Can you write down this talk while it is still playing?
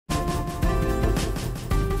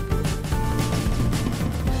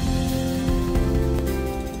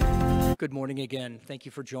Good morning again. Thank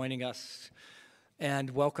you for joining us. And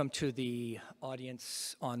welcome to the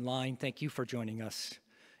audience online. Thank you for joining us.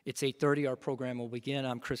 It's 8:30, our program will begin.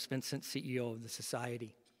 I'm Chris Vincent, CEO of the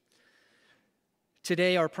Society.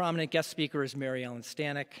 Today, our prominent guest speaker is Mary Ellen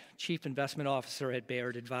Stanek, Chief Investment Officer at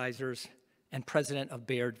Baird Advisors and President of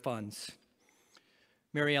Baird Funds.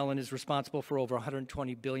 Mary Ellen is responsible for over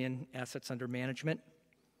 120 billion assets under management.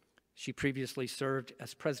 She previously served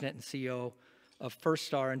as President and CEO of First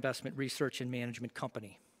Star Investment Research and Management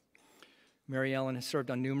Company. Mary Ellen has served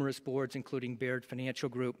on numerous boards, including Baird Financial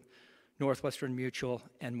Group, Northwestern Mutual,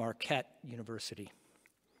 and Marquette University.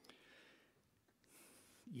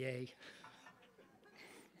 Yay.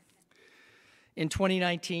 In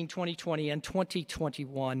 2019, 2020, and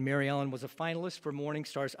 2021, Mary Ellen was a finalist for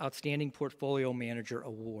Morningstar's Outstanding Portfolio Manager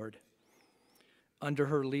Award. Under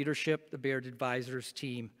her leadership, the Baird Advisors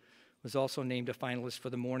team was also named a finalist for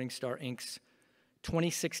the Morningstar Inc.'s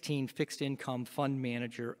 2016 Fixed Income Fund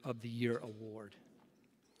Manager of the Year Award.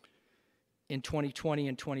 In 2020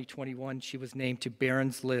 and 2021, she was named to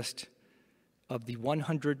Barron's list of the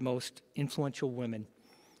 100 most influential women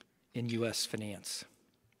in U.S. finance.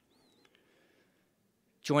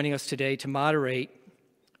 Joining us today to moderate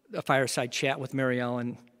a fireside chat with Mary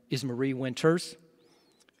Ellen is Marie Winters,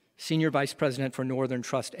 Senior Vice President for Northern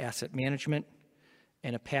Trust Asset Management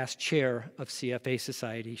and a past chair of CFA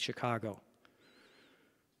Society Chicago.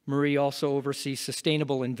 Marie also oversees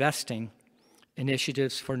sustainable investing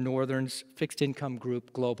initiatives for Northern's fixed income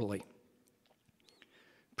group globally.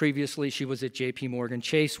 Previously, she was at JPMorgan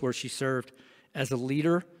Chase, where she served as a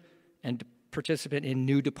leader and participant in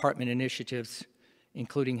new department initiatives,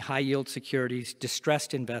 including high-yield securities,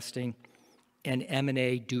 distressed investing, and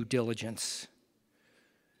M&A due diligence.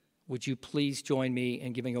 Would you please join me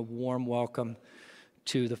in giving a warm welcome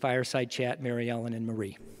to the fireside chat, Mary Ellen and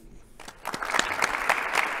Marie.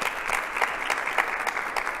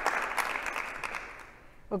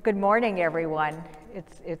 Well, good morning, everyone.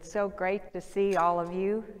 It's so great to see all of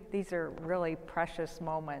you. These are really precious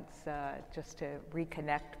moments just to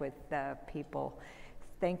reconnect with people.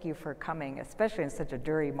 Thank you for coming, especially in such a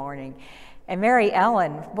dreary morning. And Mary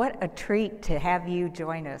Ellen, what a treat to have you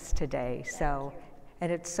join us today. And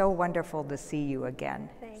it's so wonderful to see you again.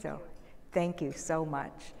 Thank you so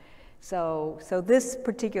much. So this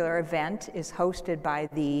particular event is hosted by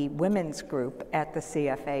the women's group at the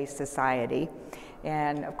CFA Society.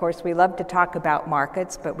 And of course, we love to talk about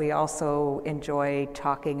markets, but we also enjoy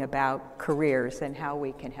talking about careers and how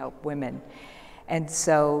we can help women. And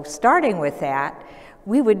so starting with that,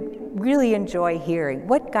 we would really enjoy hearing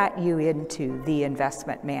what got you into the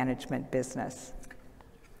investment management business?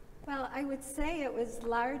 Well, I would say it was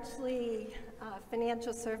largely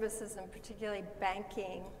financial services and particularly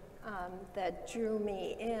banking that drew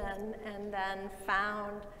me in, and then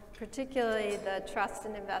found particularly the trust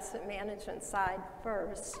and investment management side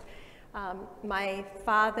first. My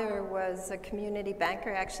father was a community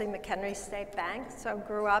banker, actually McHenry State Bank, so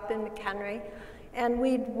grew up in McHenry. And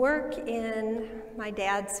we'd work in my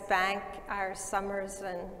dad's bank our summers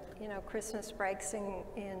and Christmas breaks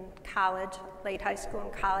in college, late high school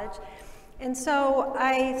and college. And so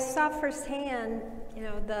I saw firsthand,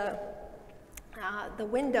 the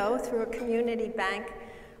window through a community bank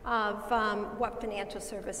of what financial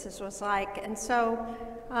services was like. And so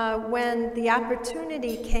when the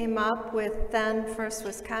opportunity came up with then First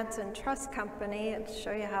Wisconsin Trust Company, and to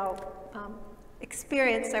show you how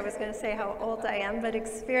experienced, I was going to say how old I am, but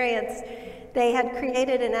experienced, they had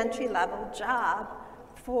created an entry-level job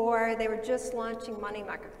they were just launching money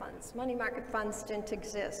market funds. Money market funds didn't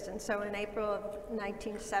exist, and so in April of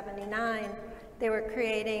 1979, they were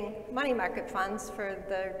creating money market funds for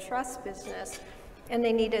their trust business, and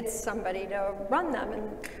they needed somebody to run them, and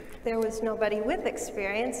there was nobody with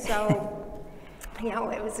experience, so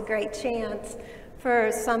it was a great chance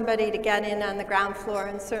for somebody to get in on the ground floor,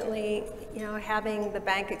 and certainly, having the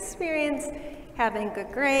bank experience, having good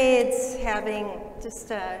grades, having just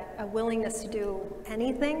a willingness to do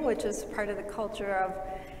anything, which is part of the culture of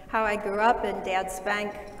how I grew up in Dad's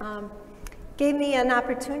bank, gave me an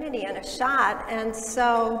opportunity and a shot, and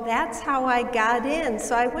so that's how I got in.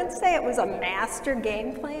 So I wouldn't say it was a master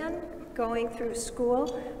game plan going through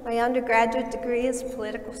school. My undergraduate degree is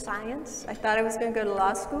political science. I thought I was going to go to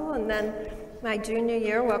law school, and then my junior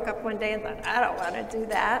year, woke up one day and thought, I don't want to do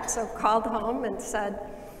that. So called home and said,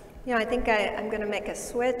 I think I'm going to make a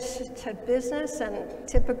switch to business, and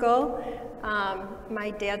typical.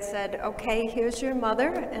 My dad said, okay, here's your mother.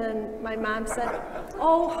 And my mom said,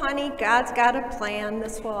 oh, honey, God's got a plan.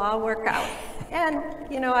 This will all work out. And,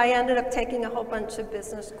 I ended up taking a whole bunch of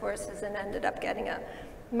business courses and ended up getting a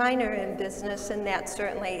minor in business, and that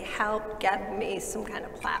certainly helped get me some kind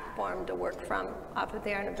of platform to work from off of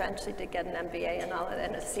there, and eventually to get an MBA and all of that,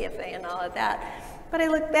 and a CFA and all of that. But I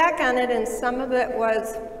look back on it, and some of it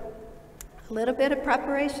was a little bit of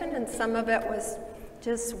preparation, and some of it was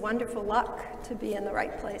just wonderful luck to be in the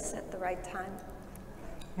right place at the right time.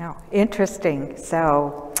 Oh, interesting.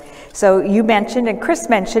 So you mentioned, and Chris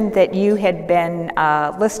mentioned, that you had been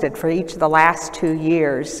listed for each of the last 2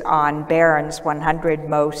 years on Barron's 100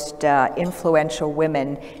 most influential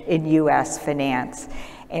women in U.S. finance.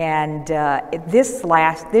 And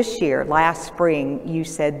this year, last spring, you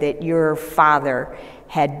said that your father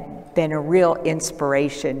had been a real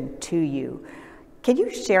inspiration to you. Can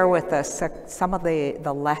you share with us some of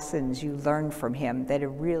the lessons you learned from him that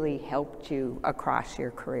have really helped you across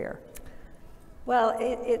your career? Well,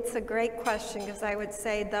 it's a great question, because I would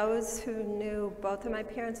say those who knew both of my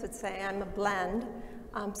parents would say I'm a blend.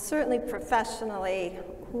 Certainly professionally,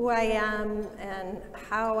 who I am and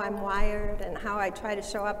how I'm wired and how I try to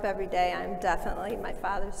show up every day, I'm definitely my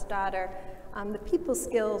father's daughter. The people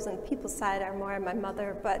skills and people side are more my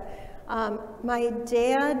mother, but my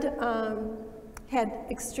dad had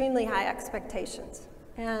extremely high expectations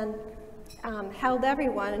and held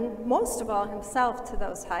everyone, most of all himself, to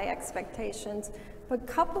those high expectations, but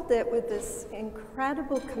coupled it with this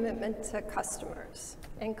incredible commitment to customers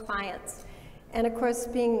and clients. And of course,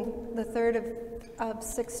 being the third of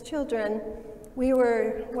 6 children,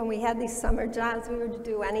 when we had these summer jobs, we were to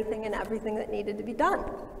do anything and everything that needed to be done.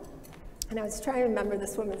 And I was trying to remember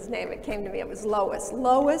this woman's name. It came to me, it was Lois.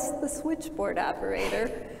 Lois, the switchboard operator,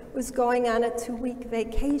 was going on a 2-week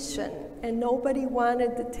vacation, and nobody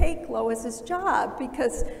wanted to take Lois's job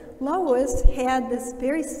because Lois had this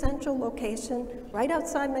very central location right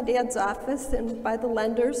outside my dad's office and by the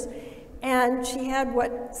lenders, and she had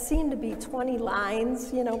what seemed to be 20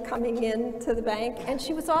 lines, coming into the bank, and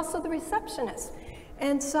she was also the receptionist.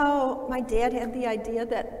 And so my dad had the idea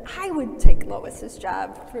that I would take Lois's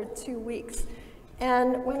job for 2 weeks.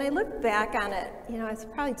 And when I look back on it, I was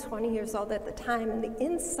probably 20 years old at the time, and the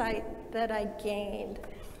insight that I gained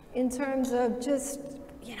in terms of just,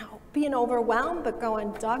 being overwhelmed, but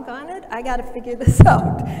going, doggone it, I got to figure this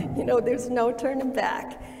out. There's no turning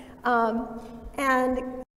back.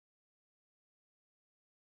 And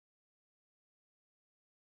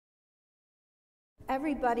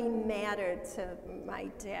everybody mattered to my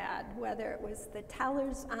dad, whether it was the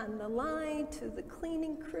tellers on the line, to the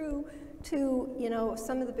cleaning crew, to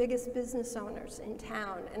some of the biggest business owners in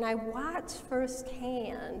town. And I watched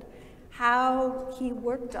firsthand how he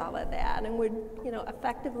worked all of that and would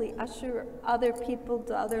effectively usher other people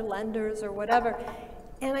to other lenders or whatever.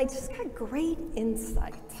 And I just got great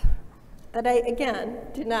insight that I, again,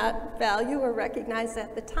 did not value or recognize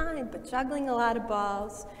at the time, but juggling a lot of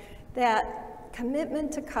balls, that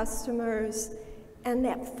commitment to customers, and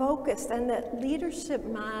that focus, and that leadership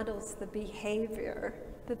models the behavior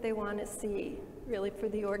that they want to see really for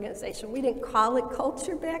the organization. We didn't call it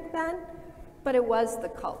culture back then, but it was the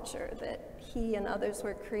culture that he and others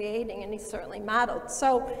were creating, and he certainly modeled.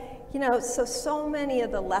 So, so many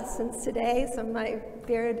of the lessons today, some of my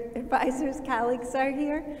Baird advisors, colleagues are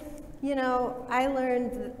here, I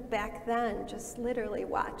learned back then just literally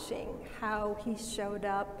watching how he showed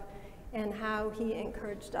up and how he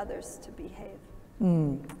encouraged others to behave.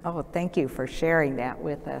 Oh, thank you for sharing that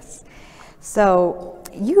with us. So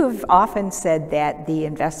you have often said that the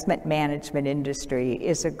investment management industry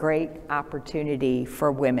is a great opportunity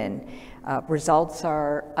for women. Results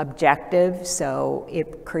are objective, so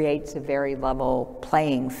it creates a very level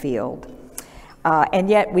playing field. And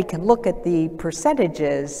yet we can look at the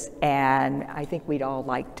percentages, and I think we'd all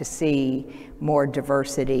like to see more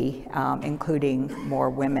diversity, including more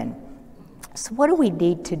women. So what do we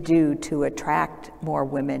need to do to attract more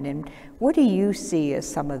women, and what do you see as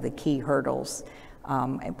some of the key hurdles?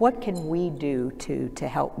 And what can we do to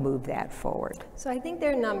help move that forward? So I think there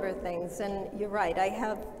are a number of things, and you're right. I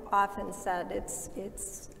have often said it's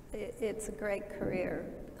a great career.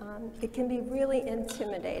 It can be really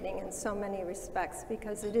intimidating in so many respects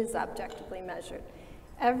because it is objectively measured.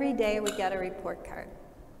 Every day we get a report card.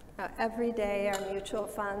 Every day our mutual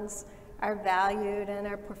funds are valued and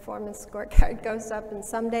our performance scorecard goes up, and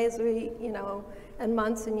some days we, and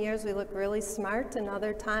months and years we look really smart, and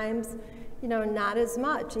other times, not as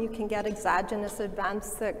much. You can get exogenous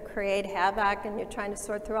events that create havoc, and you're trying to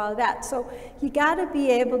sort through all of that. So you got to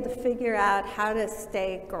be able to figure out how to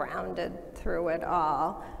stay grounded through it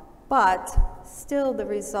all, but still the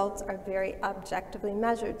results are very objectively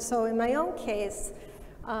measured. So in my own case,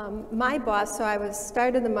 my boss, so I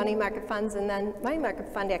started the money market funds, and then money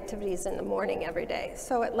market fund activities in the morning every day.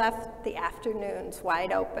 So it left the afternoons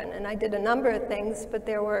wide open. And I did a number of things, but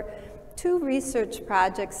there were 2 research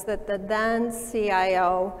projects that the then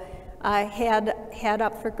CIO had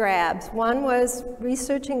up for grabs. One was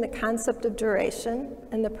researching the concept of duration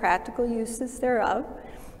and the practical uses thereof,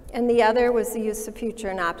 and the other was the use of future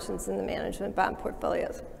and options in the management bond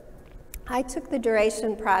portfolios. I took the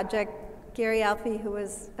duration project. Gary Alfie, who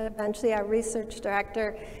was eventually our research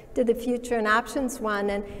director, did the future and options one,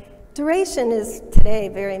 and duration is today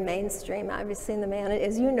very mainstream, obviously, in the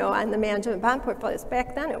as you know, on the management bond portfolios.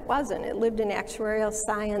 Back then it wasn't. It lived in actuarial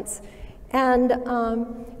science. And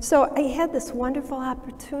so I had this wonderful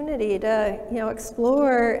opportunity to,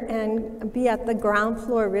 explore and be at the ground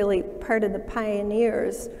floor, really part of the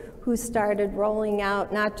pioneers who started rolling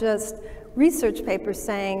out not just research papers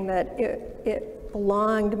saying that it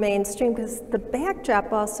belonged mainstream, because the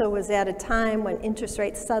backdrop also was at a time when interest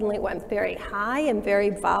rates suddenly went very high and very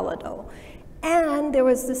volatile. And there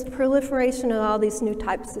was this proliferation of all these new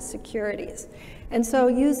types of securities. And so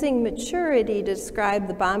using maturity to describe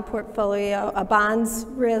the bond portfolio, a bond's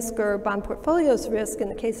risk or bond portfolio's risk in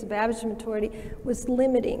the case of average maturity was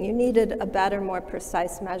limiting. You needed a better, more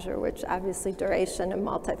precise measure, which obviously duration and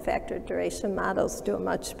multi-factor duration models do a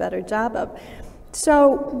much better job of.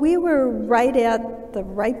 So we were right at the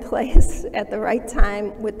right place at the right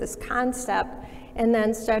time with this concept, and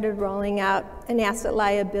then started rolling out an asset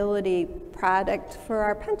liability product for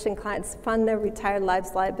our pension clients, fund their retired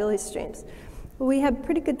lives liability streams. We had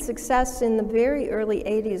pretty good success in the very early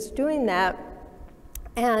 80s doing that.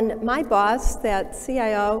 And my boss, that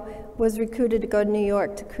CIO, was recruited to go to New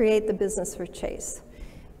York to create the business for Chase.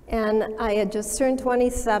 And I had just turned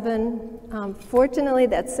 27. Fortunately,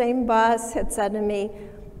 that same boss had said to me,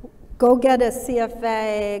 go get a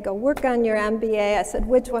CFA, go work on your MBA. I said,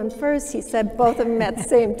 which one first? He said, both of them at the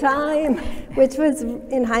same time, which was,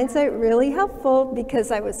 in hindsight, really helpful,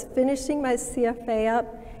 because I was finishing my CFA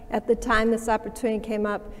up at the time this opportunity came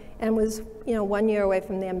up, and was 1 year away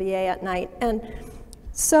from the MBA at night. And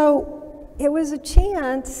so it was a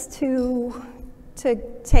chance to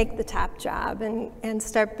take the top job and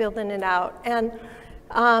start building it out. And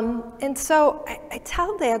so I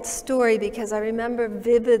tell that story because I remember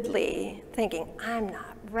vividly thinking, I'm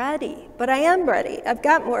not ready, but I am ready. I've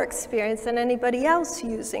got more experience than anybody else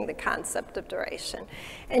using the concept of duration.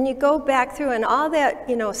 And you go back through and all that,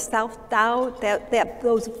 self-doubt,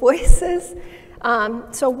 those voices.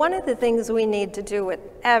 So one of the things we need to do with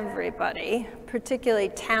everybody, particularly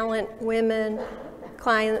talent, women,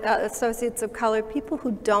 client, associates of color, people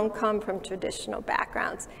who don't come from traditional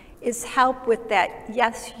backgrounds, is help with that,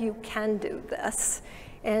 yes, you can do this,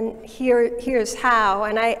 and here's how.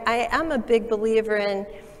 And I am a big believer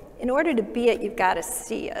in order to be it, you've got to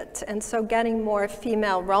see it. And so getting more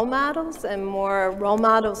female role models and more role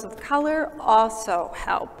models of color also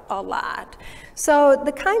help a lot. So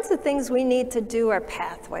the kinds of things we need to do are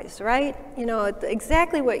pathways, right?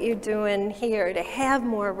 Exactly what you're doing here to have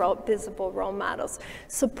more visible role models.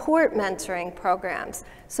 Support mentoring programs.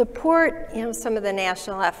 Support, some of the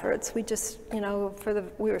national efforts. We just,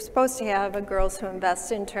 we were supposed to have a Girls Who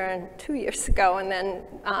Invest intern 2 years ago, and then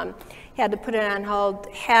had to put it on hold.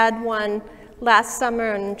 Had one last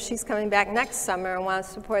summer, and she's coming back next summer and wants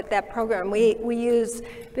to support that program. We use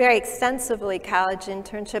very extensively college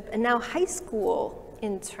internship and now high school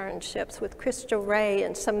internships with Crystal Ray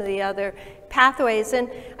and some of the other pathways. And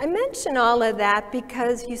I mention all of that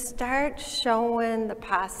because you start showing the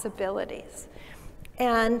possibilities.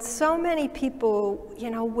 And so many people,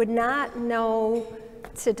 would not know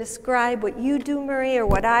to describe what you do, Marie, or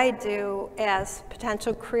what I do as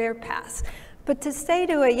potential career paths. But to say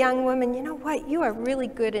to a young woman, you know what, you are really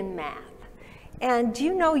good in math. And do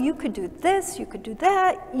you know you could do this, you could do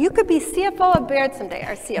that, you could be CFO of Baird someday.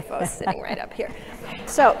 Our CFO is sitting right up here.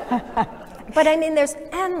 So, but I mean, there's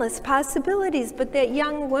endless possibilities, but that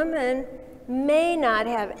young woman may not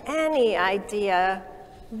have any idea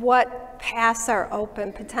what paths are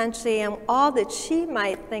open potentially, and all that she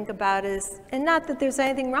might think about is, and not that there's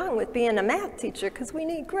anything wrong with being a math teacher, because we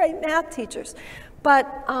need great math teachers. But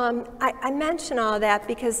I mention all that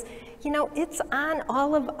because, it's on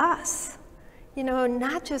all of us,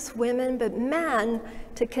 not just women, but men,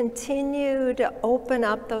 to continue to open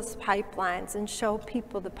up those pipelines and show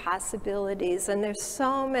people the possibilities. And there's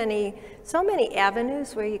so many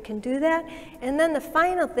avenues where you can do that. And then the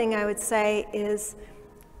final thing I would say is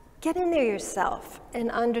get in there yourself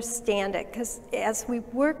and understand it. Because as we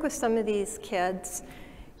work with some of these kids,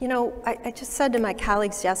 I just said to my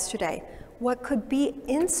colleagues yesterday, what could be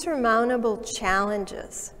insurmountable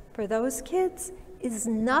challenges for those kids is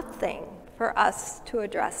nothing for us to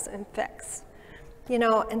address and fix. You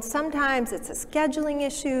know, and sometimes it's a scheduling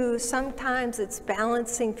issue, sometimes it's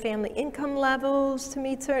balancing family income levels to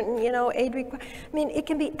meet certain, you know, aid requirements. I mean, it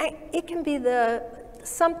can be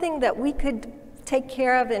something that we could take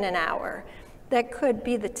care of in an hour that could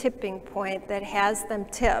be the tipping point that has them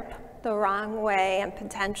tip the wrong way and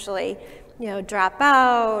potentially, you know, drop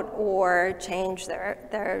out or change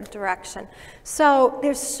their direction. So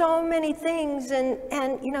there's so many things,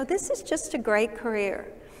 and you know, this is just a great career.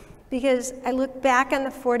 Because I look back on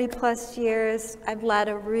the 40 plus years, I've led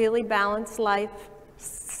a really balanced life.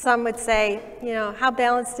 Some would say, you know, how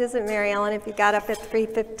balanced is it, Mary Ellen, if you got up at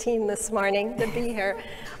 3:15 this morning to be here?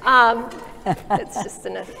 It's just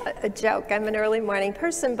a joke. I'm an early morning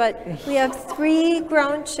person, but we have 3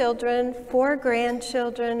 grown children, 4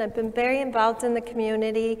 grandchildren. I've been very involved in the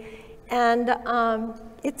community, and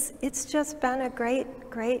it's just been a great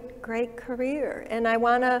career. And I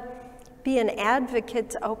want to be an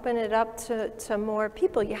advocate to open it up to more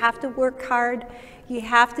people. You have to work hard. You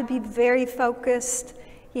have to be very focused.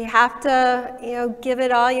 You have to, you know, give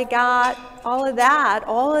it all you got, all of that,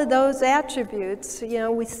 all of those attributes. You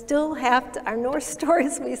know, we still have to, our North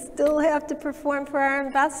Stars, we still have to perform for our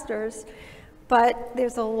investors. But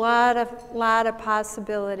there's a lot of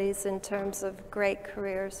possibilities in terms of great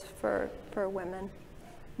careers for women.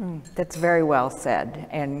 That's very well said.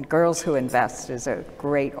 And Girls Who Invest is a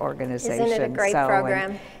great organization. Isn't it a great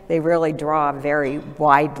program? They really draw very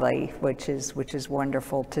widely, which is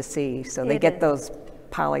wonderful to see. So they get those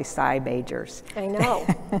poli-sci majors. I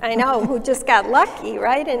know, who just got lucky,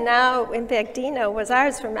 right? And now, in fact, Dina was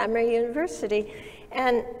ours from Emory University.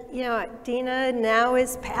 And, you know, Dina now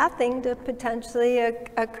is pathing to potentially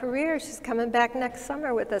a career. She's coming back next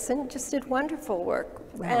summer with us and just did wonderful work.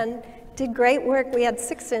 Wow. And did great work. We had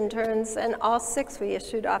 6 interns, and all 6 we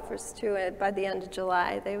issued offers to by the end of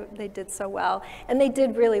July. They did so well. And they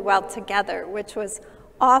did really well together, which was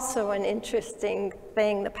also an interesting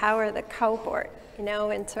thing, the power of the cohort, you know,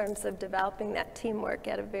 in terms of developing that teamwork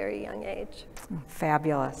at a very young age.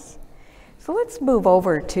 Fabulous. So let's move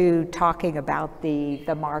over to talking about the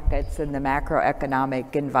markets and the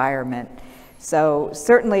macroeconomic environment. So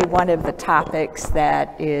certainly one of the topics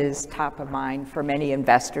that is top of mind for many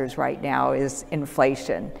investors right now is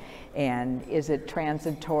inflation. And is it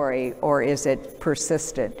transitory or is it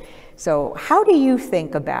persistent? So how do you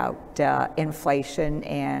think about inflation,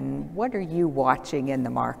 and what are you watching in the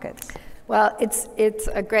markets? Well, it's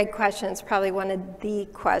a great question. It's probably one of the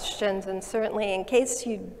questions, and certainly in case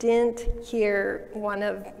you didn't hear one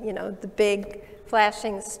of, you know, the big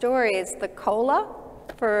flashing stories, the COLA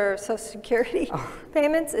for Social Security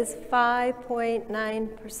payments is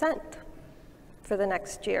 5.9% for the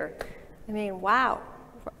next year. I mean, wow,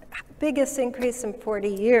 biggest increase in 40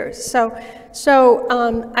 years. So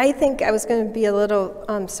I think I was going to be a little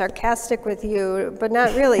sarcastic with you, but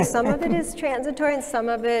not really. Some of it is transitory, and some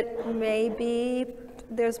of it maybe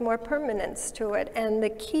there's more permanence to it. And the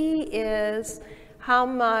key is how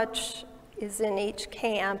much is in each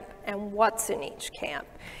camp and what's in each camp.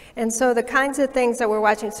 And so the kinds of things that we're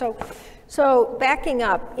watching. So backing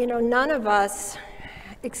up, you know, none of us,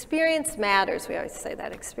 experience matters. We always say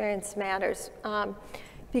that experience matters.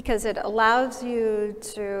 Because it allows you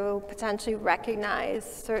to potentially recognize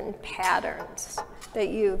certain patterns that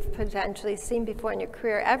you've potentially seen before in your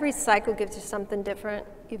career. Every cycle gives you something different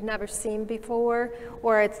you've never seen before,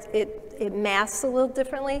 or it masks a little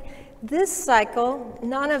differently. This cycle,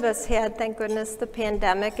 none of us had, thank goodness, the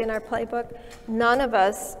pandemic in our playbook. None of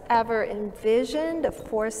us ever envisioned a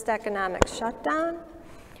forced economic shutdown.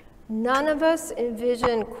 None of us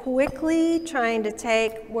envisioned quickly trying to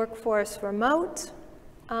take workforce remote.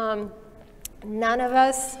 None of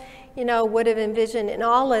us, you know, would have envisioned in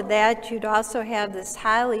all of that you'd also have this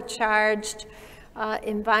highly charged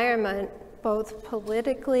environment, both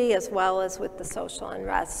politically as well as with the social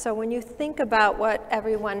unrest. So when you think about what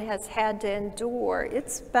everyone has had to endure,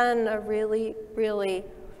 it's been a really, really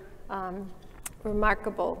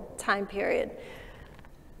remarkable time period.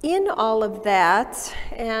 In all of that,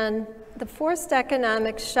 and the forced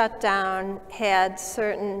economic shutdown had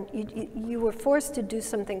certain, you were forced to do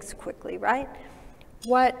some things quickly, right?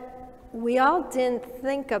 What we all didn't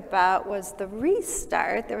think about was the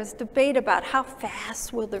restart. There was debate about how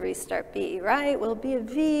fast will the restart be, right? Will it be a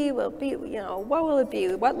V? Will it be, you know, what will it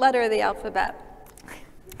be? What letter of the alphabet?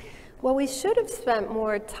 What we should have spent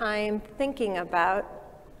more time thinking about,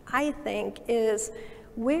 I think, is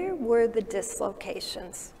where were the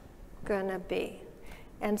dislocations gonna be?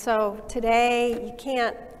 And so today, you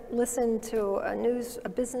can't listen to a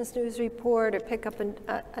business news report or pick up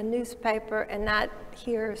a newspaper and not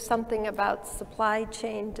hear something about supply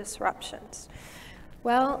chain disruptions.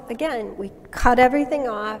 Well, again, we cut everything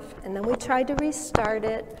off and then we tried to restart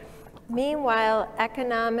it. Meanwhile,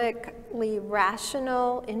 economically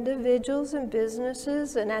rational individuals and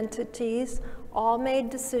businesses and entities all made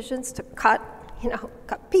decisions to cut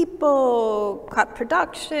people, cut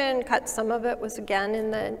production, cut some of it was again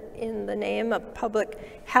in the name of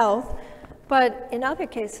public health. But in other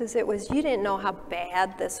cases, it was you didn't know how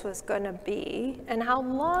bad this was going to be and how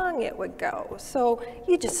long it would go. So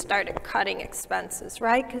you just started cutting expenses,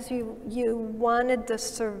 right? Because you wanted to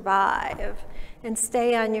survive and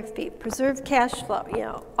stay on your feet, preserve cash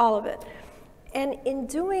flow, all of it. And in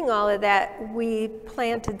doing all of that, we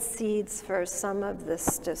planted seeds for some of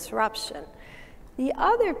this disruption. The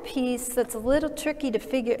other piece that's a little tricky to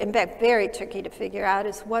figure, in fact, very tricky to figure out,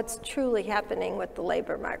 is what's truly happening with the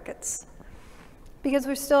labor markets. Because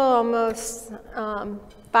we're still almost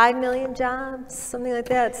 5 million jobs, something like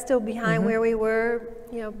that. It's still behind where we were,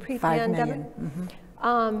 pre-pandemic.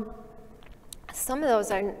 Some of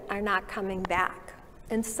those are not coming back.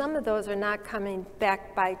 And some of those are not coming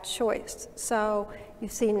back by choice. So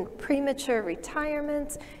you've seen premature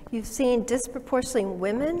retirements. You've seen disproportionately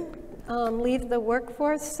women leave the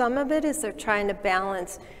workforce. Some of it is they're trying to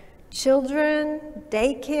balance children,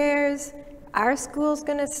 daycares. Our school's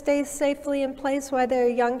going to stay safely in place while their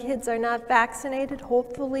young kids are not vaccinated.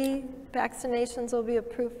 Hopefully, vaccinations will be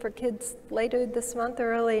approved for kids later this month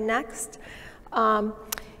or early next.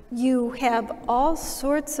 You have all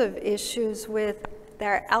sorts of issues with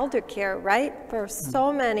their elder care, right? For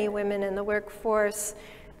so many women in the workforce,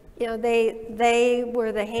 they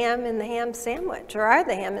were the ham in the ham sandwich, or are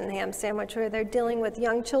the ham in the ham sandwich, where they're dealing with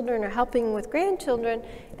young children or helping with grandchildren,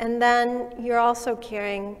 and then you're also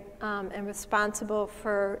caring and responsible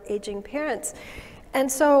for aging parents.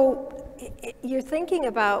 And so you're thinking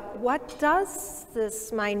about, what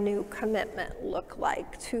does my new commitment look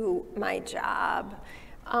like to my job?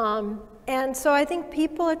 And so I think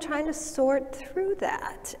people are trying to sort through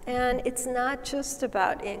that, and it's not just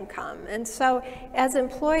about income. And so as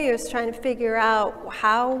employers trying to figure out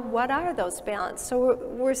what are those balances? So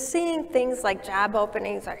we're seeing things like job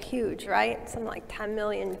openings are huge, right? Something like 10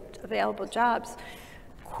 million available jobs.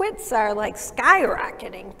 Quits are like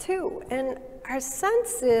skyrocketing too. And our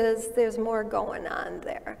sense is there's more going on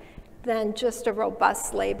there than just a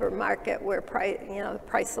robust labor market where the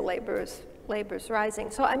price of labor is rising.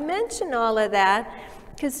 So I mention all of that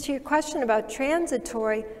because to your question about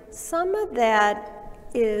transitory, some of that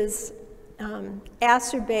is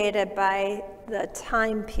exacerbated by the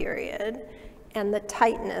time period and the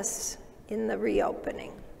tightness in the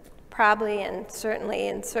reopening. Probably and certainly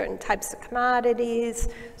in certain types of commodities,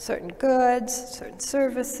 certain goods, certain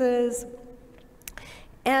services,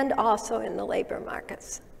 and also in the labor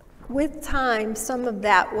markets. With time, some of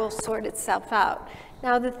that will sort itself out.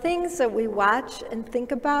 Now, the things that we watch and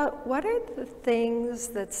think about, what are the things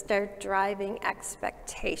that start driving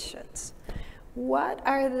expectations? What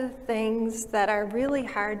are the things that are really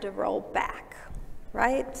hard to roll back,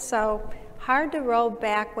 right? So hard to roll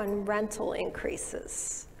back when rental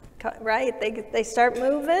increases, right? They start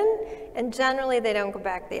moving, and generally they don't go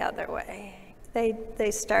back the other way. They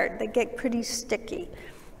get pretty sticky.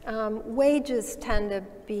 Wages tend to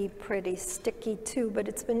be pretty sticky too, but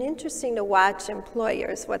it's been interesting to watch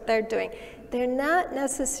employers, what they're doing. They're not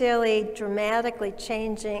necessarily dramatically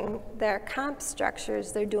changing their comp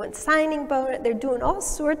structures. They're doing signing bonus, they're doing all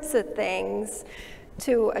sorts of things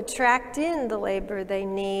to attract in the labor they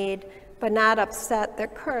need, but not upset their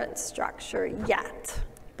current structure yet.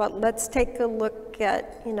 But let's take a look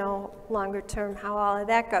at, longer term, how all of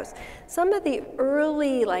that goes. Some of the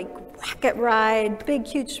early, rocket ride, big,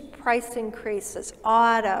 huge price increases,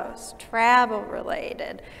 autos, travel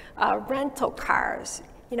related, rental cars,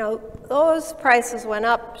 those prices went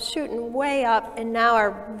up, shooting way up, and now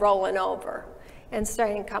are rolling over and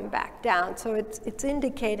starting to come back down. So it's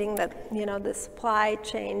indicating that, the supply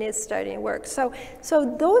chain is starting to work. So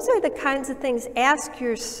those are the kinds of things. Ask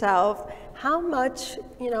yourself, how much,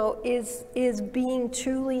 is being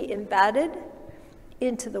truly embedded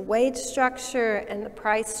into the wage structure and the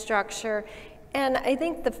price structure? And I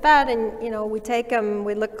think the Fed, and we take them,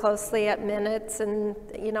 we look closely at minutes and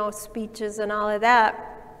speeches and all of that.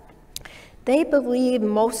 They believe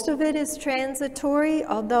most of it is transitory,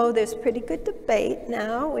 although there's pretty good debate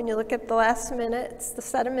now. When you look at the last minutes, the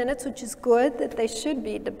set of minutes, which is good that they should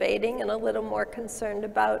be debating and a little more concerned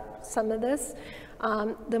about some of this.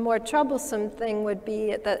 The more troublesome thing would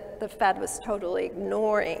be that the Fed was totally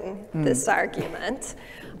ignoring this argument.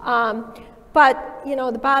 But, you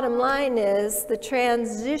know, the bottom line is the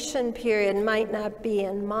transition period might not be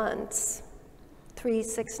in months, 3,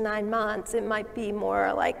 6, 9 months. It might be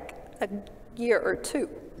more like a year or two.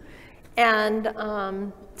 And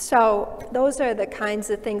so those are the kinds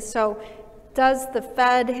of things. So does the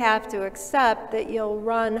Fed have to accept that you'll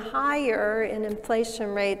run higher in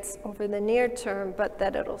inflation rates over the near term, but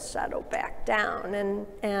that it'll settle back down?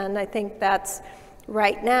 And I think that's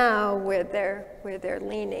right now where they're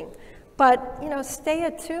leaning. But, you know, stay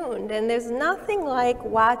attuned. And there's nothing like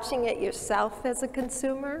watching it yourself as a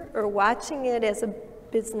consumer or watching it as a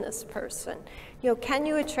business person. You know, can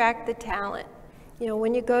you attract the talent? You know,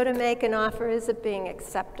 when you go to make an offer, is it being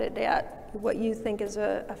accepted at what you think is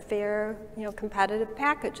a fair, you know, competitive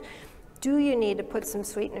package? Do you need to put some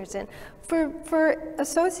sweeteners in? For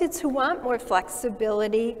associates who want more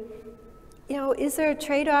flexibility, you know, is there a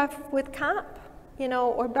trade-off with comp, you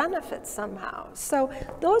know, or benefits somehow? So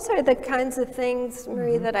those are the kinds of things,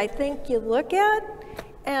 Marie, that I think you look at,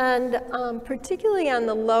 and particularly on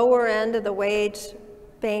the lower end of the wage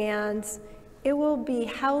bands, it will be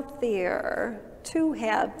healthier to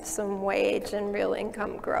have some wage and real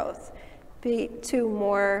income growth, to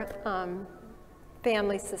more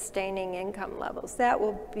family sustaining income levels. That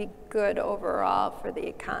will be good overall for the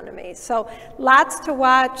economy. So lots to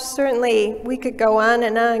watch. Certainly we could go on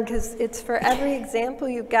and on, because it's for every example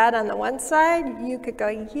you've got on the one side, you could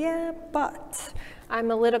go, yeah, but I'm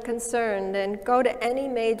a little concerned. And go to any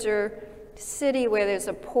major city where there's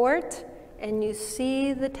a port and you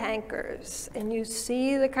see the tankers and you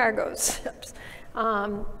see the cargo ships.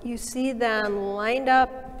 You see them lined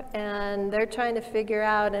up and they're trying to figure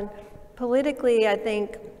out, and politically, I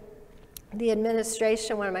think the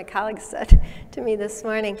administration, one of my colleagues said to me this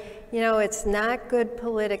morning, you know, it's not good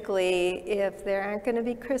politically if there aren't going to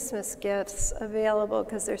be Christmas gifts available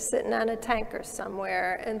because they're sitting on a tanker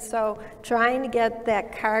somewhere. And so trying to get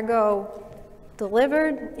that cargo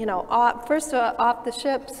delivered, you know, first off the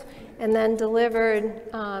ships and then delivered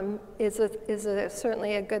is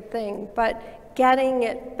certainly a good thing. But getting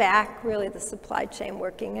it back, really the supply chain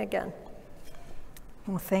working again.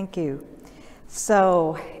 Well, thank you.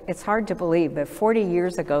 So it's hard to believe, but 40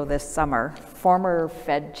 years ago this summer, former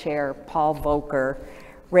Fed Chair Paul Volcker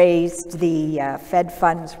raised the Fed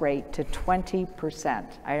funds rate to 20%.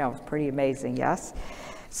 I know, it's pretty amazing, yes?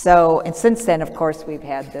 So, and since then, of course, we've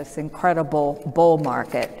had this incredible bull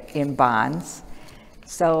market in bonds.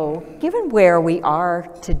 So given where we are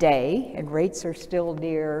today, and rates are still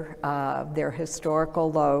near their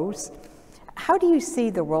historical lows, how do you see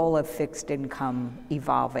the role of fixed income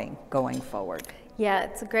evolving going forward? Yeah,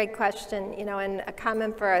 it's a great question, you know, and a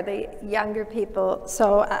comment for the younger people.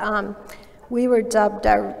 So we were dubbed,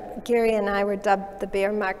 Gary and I were dubbed the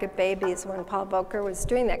bear market babies when Paul Volcker was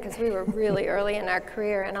doing that, because we were really early in our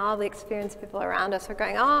career, and all the experienced people around us were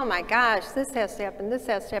going, oh my gosh, this has to happen, this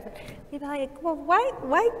has to happen. We'd be like, well,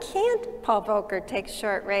 why can't Paul Volcker take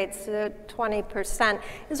short rates to 20%?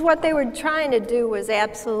 Is what they were trying to do was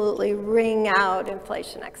absolutely wring out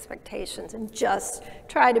inflation expectations and just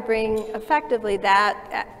try to bring effectively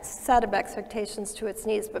that set of expectations to its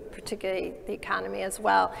knees, but particularly the economy as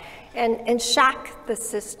well, and shock the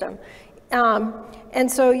system.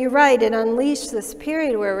 And so you're right, it unleashed this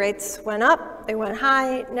period where rates went up, they went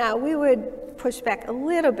high. Now we would push back a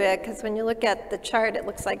little bit, because when you look at the chart, it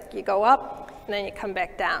looks like you go up and then you come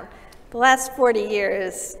back down. The last 40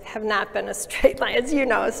 years have not been a straight line, as you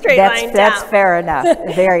know, a straight line down. That's fair enough.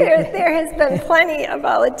 There has been plenty of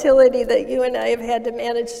volatility that you and I have had to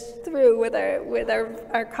manage through with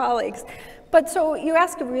our colleagues. But so you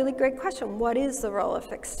ask a really great question. What is the role of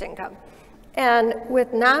fixed income? And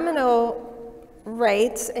with nominal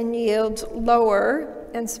rates and yields lower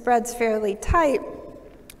and spreads fairly tight,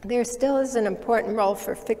 there still is an important role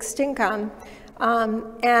for fixed income.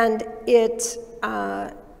 And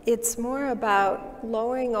it's more about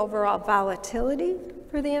lowering overall volatility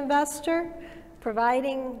for the investor,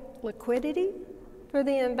 providing liquidity for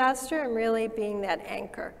the investor, and really being that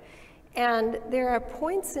anchor. And there are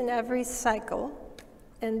points in every cycle,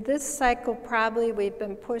 and this cycle probably we've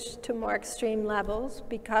been pushed to more extreme levels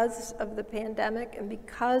because of the pandemic and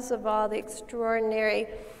because of all the extraordinary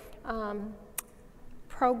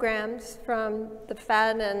programs from the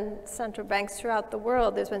Fed and central banks throughout the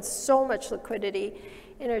world. There's been so much liquidity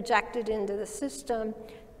interjected into the system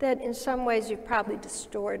that in some ways you've probably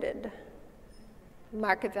distorted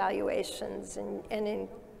market valuations, and in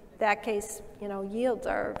that case, you know, yields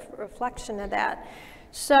are a reflection of that.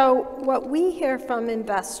 So what we hear from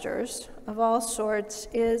investors of all sorts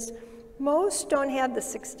is most don't have the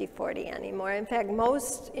 60-40 anymore. In fact,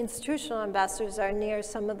 most institutional investors are near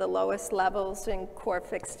some of the lowest levels in core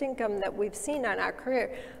fixed income that we've seen in our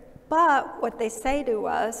career. But what they say to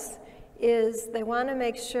us is they want to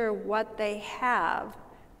make sure what they have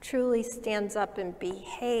truly stands up and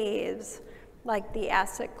behaves like the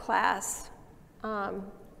asset class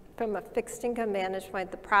from a fixed income vantage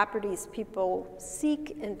point, the properties people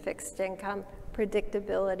seek in fixed income: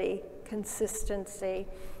 predictability, consistency,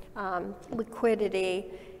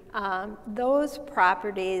 liquidity. Those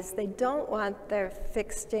properties, they don't want their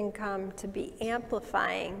fixed income to be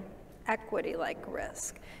amplifying equity-like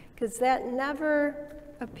risk, because that never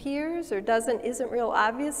appears or isn't real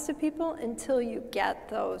obvious to people until you get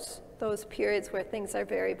those periods where things are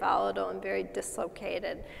very volatile and very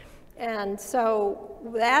dislocated. And so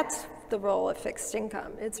that's the role of fixed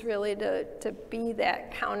income. It's really to be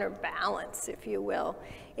that counterbalance, if you will,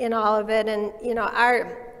 in all of it. And you know,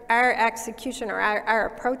 our execution, or our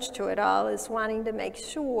approach to it all, is wanting to make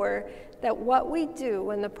sure that what we do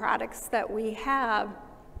and the products that we have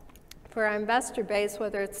for our investor base,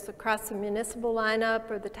 whether it's across the municipal lineup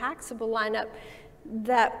or the taxable lineup,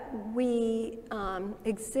 that we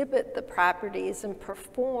exhibit the properties and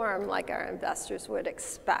perform like our investors would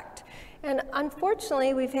expect. And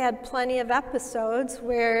unfortunately, we've had plenty of episodes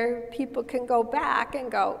where people can go back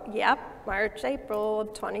and go, yep, March, April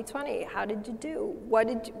of 2020, how did you do?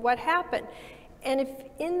 What happened? And if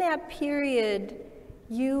in that period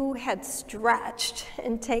you had stretched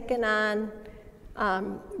and taken on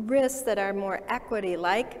risks that are more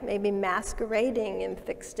equity-like, maybe masquerading in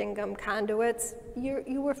fixed income conduits,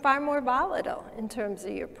 you were far more volatile in terms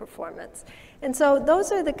of your performance. And so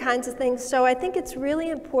those are the kinds of things. So I think it's really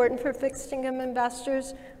important for fixed income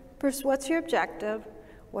investors. First, what's your objective?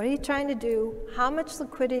 What are you trying to do? How much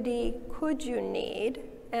liquidity could you need?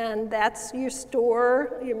 And that's your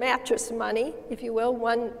store, your mattress money, if you will.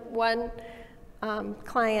 One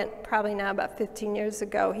client, probably now about 15 years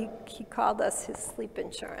ago, he called us his sleep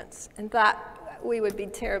insurance and thought we would be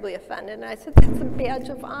terribly offended. And I said, that's a badge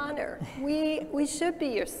of honor. We should be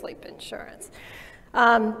your sleep insurance.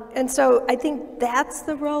 And so I think that's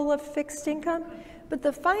the role of fixed income. But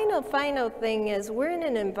the final thing is, we're in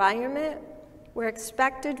an environment where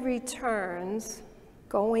expected returns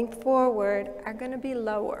going forward are going to be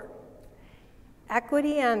lower.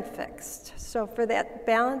 Equity and fixed. So for that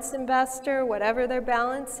balanced investor, whatever their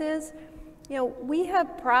balance is, you know, we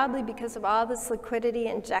have probably, because of all this liquidity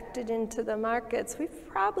injected into the markets, we've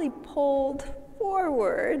probably pulled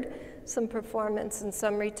forward some performance and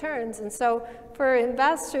some returns. And so for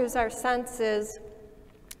investors, our sense is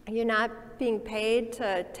you're not being paid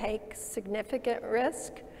to take significant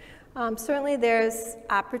risk. Certainly there's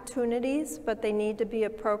opportunities, but they need to be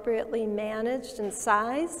appropriately managed and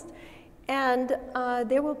sized. And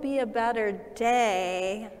there will be a better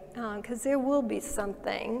day, because there will be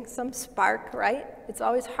something, some spark, right? It's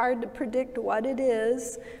always hard to predict what it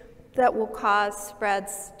is that will cause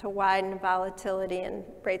spreads to widen, volatility, and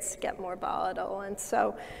rates to get more volatile. And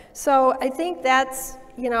so I think that's,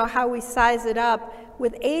 you know, how we size it up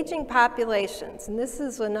with aging populations. And this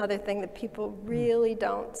is another thing that people really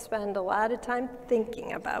don't spend a lot of time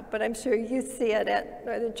thinking about, but I'm sure you see it at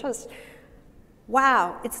Northern Trust.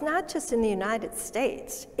 Wow, it's not just in the United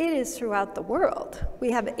States, it is throughout the world.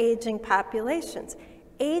 We have aging populations.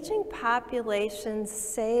 Aging populations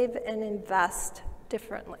save and invest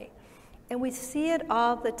differently. And we see it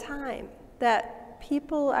all the time, that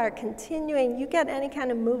people are continuing, you get any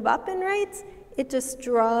kind of move up in rates, it just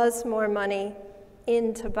draws more money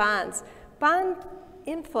into bonds. Bond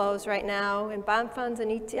inflows right now in bond funds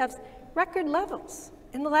and ETFs, record levels.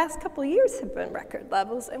 In the last couple of years have been record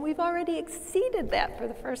levels, and we've already exceeded that for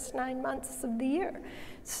the first 9 months of the year.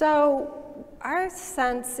 So our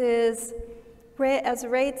sense is, as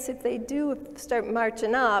rates, if they do start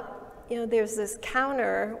marching up, you know, there's this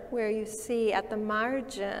counter where you see at the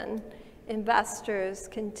margin investors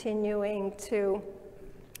continuing to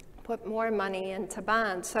put more money into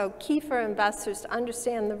bonds. So key for investors to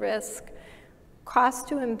understand the risk, cost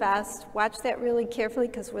to invest, watch that really carefully,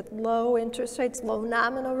 because with low interest rates, low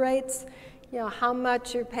nominal rates, you know, how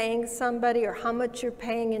much you're paying somebody or how much you're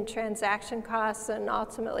paying in transaction costs, and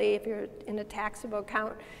ultimately, if you're in a taxable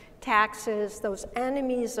account, taxes, those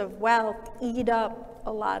enemies of wealth eat up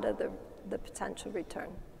a lot of the potential return.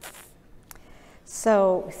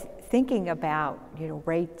 So thinking about, you know,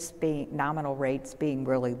 rates being, nominal rates being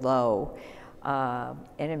really low, and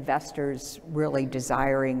investors really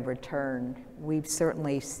desiring return. We've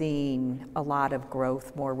certainly seen a lot of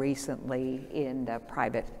growth more recently in the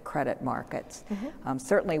private credit markets.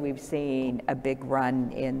 Certainly we've seen a big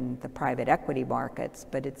run in the private equity markets,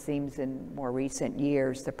 but it seems in more recent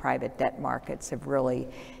years the private debt markets have really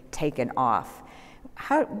taken off.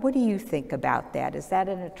 What do you think about that? Is that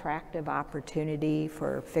an attractive opportunity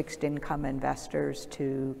for fixed income investors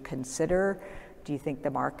to consider? Do you think the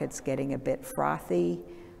market's getting a bit frothy?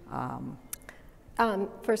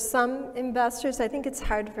 For some investors, I think it's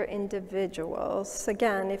hard for individuals.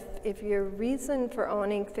 Again, if your reason for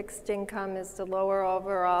owning fixed income is to lower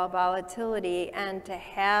overall volatility and to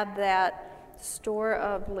have that store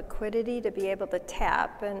of liquidity to be able to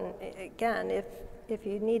tap, and again, if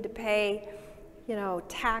you need to pay, you know,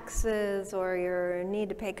 taxes, or you need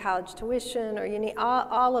to pay college tuition, or you need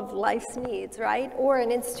all of life's needs, right? Or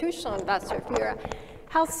an institutional investor, if you're a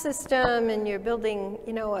health system and you're building,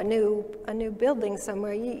 you know, a new building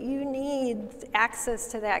somewhere, you need access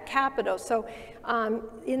to that capital. So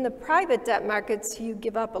in the private debt markets, you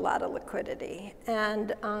give up a lot of liquidity,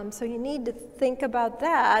 and so you need to think about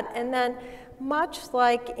that. And then, much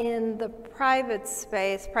like in the private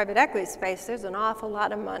space, private equity space, there's an awful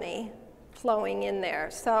lot of money flowing in there.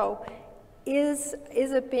 So is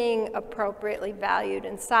it being appropriately valued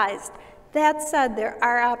and sized? That said, there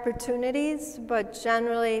are opportunities, but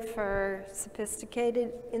generally for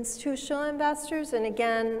sophisticated institutional investors, and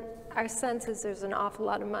again, our sense is there's an awful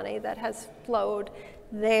lot of money that has flowed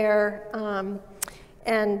there,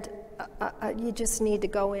 and you just need to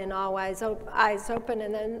go in all eyes open.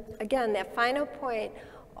 And then again, that final point,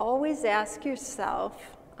 always ask yourself,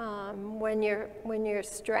 when you're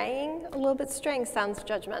straying, a little bit straying sounds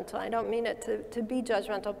judgmental. I don't mean it to be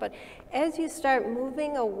judgmental, but as you start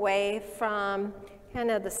moving away from kind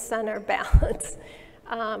of the center balance,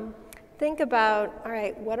 think about, all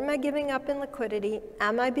right, what am I giving up in liquidity?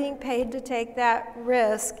 Am I being paid to take that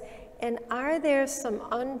risk? And are there some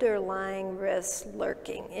underlying risks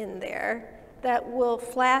lurking in there that will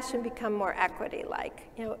flash and become more equity-like?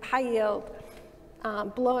 You know, high yield,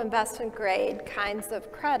 below investment grade kinds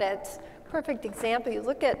of credits. Perfect example, you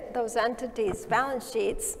look at those entities' balance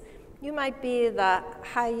sheets, you might be the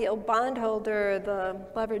high yield bondholder, the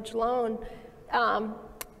leveraged loan,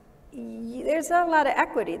 there's not a lot of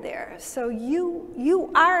equity there. So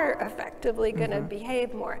you are effectively going to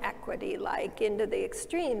behave more equity-like into the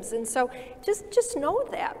extremes. And so just know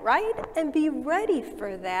that, right? And be ready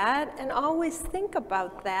for that, and always think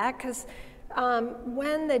about that, because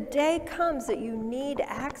when the day comes that you need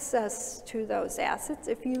access to those assets,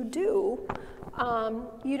 if you do,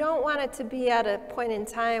 you don't want it to be at a point in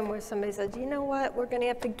time where somebody says, you know what, we're going to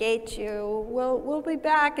have to gate you. We'll be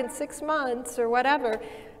back in 6 months or whatever.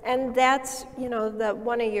 And that's, you know,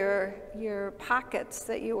 one of your pockets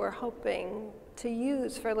that you were hoping to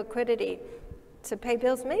use for liquidity to pay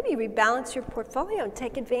bills. Maybe rebalance your portfolio and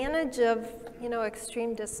take advantage of, you know,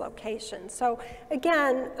 extreme dislocation. So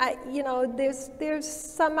again, you know, there's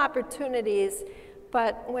some opportunities,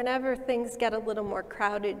 but whenever things get a little more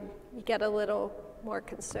crowded, you get a little more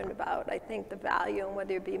concerned about, I think, the value and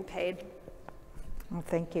whether you're being paid. Well,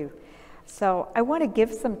 thank you. So I want to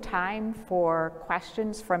give some time for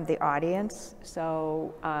questions from the audience.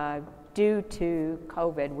 So due to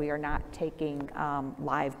COVID, we are not taking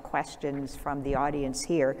live questions from the audience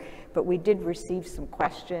here, but we did receive some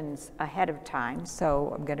questions ahead of time,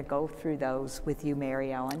 so I'm going to go through those with you,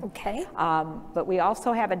 Mary Ellen. Okay. But we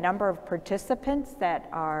also have a number of participants that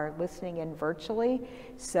are listening in virtually,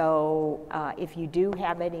 so if you do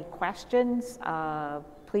have any questions,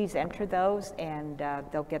 please enter those, and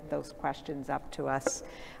they'll get those questions up to us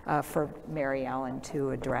for Mary Ellen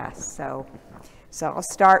to address. So I'll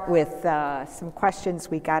start with some questions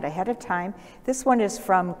we got ahead of time. This one is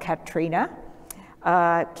from Katrina.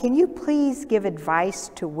 Can you please give advice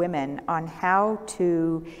to women on how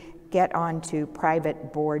to get onto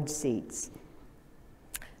private board seats?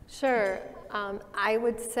 Sure. I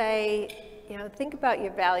would say, you know, think about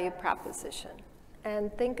your value proposition,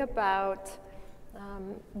 and think about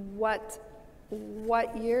what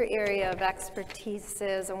your area of expertise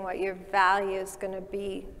is and what your value is going to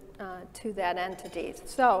be to that entity.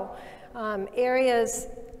 So areas,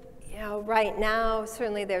 you know, right now,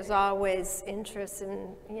 certainly there's always interest in,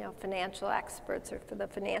 you know, financial experts, or for the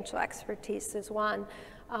financial expertise is one.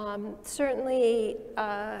 Certainly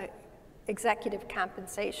executive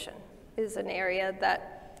compensation is an area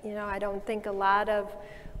that, you know, I don't think a lot of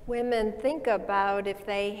women think about if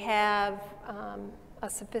they have a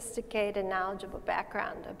sophisticated, knowledgeable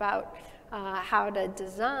background about how to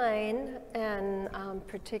design and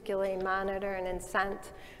particularly monitor and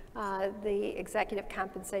incent the executive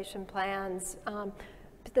compensation plans.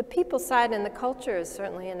 The people side and the culture is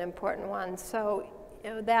certainly an important one. So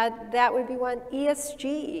that would be one.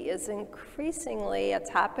 ESG is increasingly a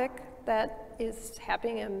topic that is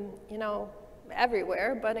happening in,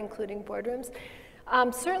 everywhere, but including boardrooms.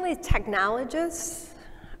 Certainly technologists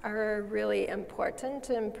are really important,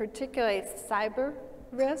 and particularly cyber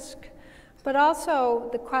risk, but also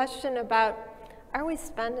the question about, are we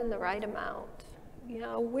spending the right amount?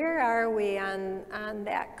 Where are we on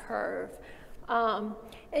that curve?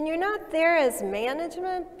 And you're not there as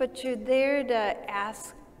management, but you're there to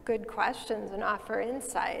ask good questions and offer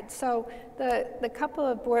insight. So the couple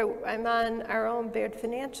of board, I'm on our own Baird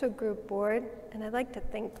Financial Group board, and I'd like to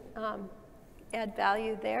think, add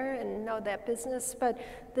value there and know that business. But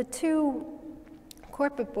the two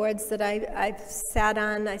corporate boards that I've sat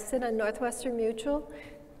on, I sit on Northwestern Mutual.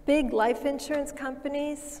 Big life insurance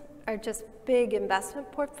companies are just big investment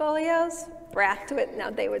portfolios, wrapped with, now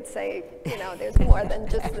they would say, there's more than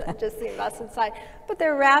just the investment side, but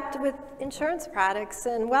they're wrapped with insurance products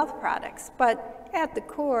and wealth products. But at the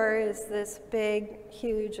core is this big,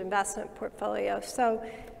 huge investment portfolio. So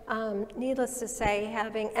needless to say,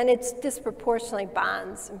 and it's disproportionately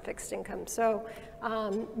bonds and fixed income. So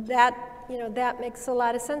that makes a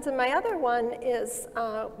lot of sense. And my other one is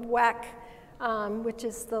WEC, which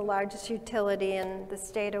is the largest utility in the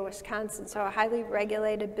state of Wisconsin, so a highly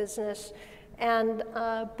regulated business. And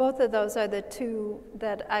both of those are the two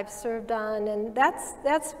that I've served on, and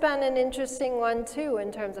that's been an interesting one too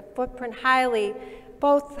in terms of footprint.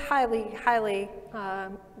 Both highly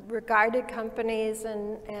regarded companies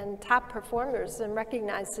and top performers and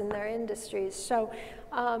recognized in their industries. So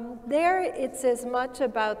there it's as much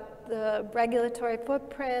about the regulatory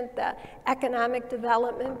footprint, the economic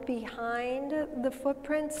development behind the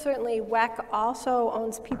footprint. Certainly WEC also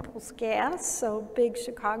owns Peoples Gas, so big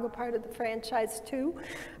Chicago part of the franchise too,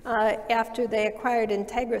 after they acquired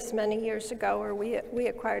Integris many years ago, or we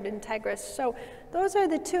acquired Integris. So those are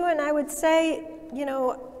the two, and I would say,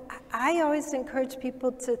 I always encourage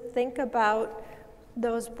people to think about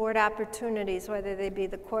those board opportunities, whether they be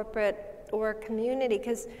the corporate or community,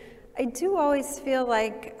 because I do always feel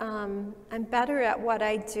like I'm better at what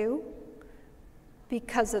I do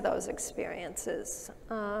because of those experiences.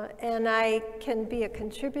 And I can be a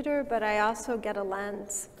contributor, but I also get a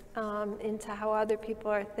lens into how other people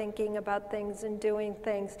are thinking about things and doing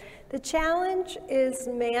things. The challenge is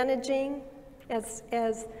managing, as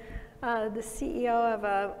the CEO of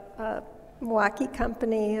a Milwaukee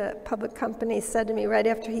company, a public company, said to me right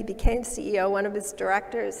after he became CEO, one of his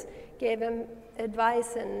directors gave him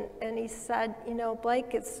advice, and he said,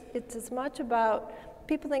 Blake, it's as much about,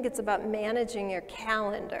 people think it's about managing your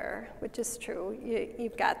calendar, which is true,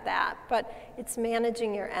 you've got that, but it's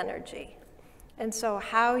managing your energy. And so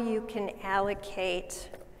how you can allocate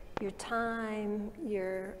your time,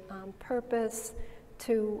 your purpose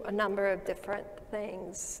to a number of different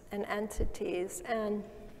things and entities. And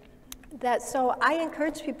so I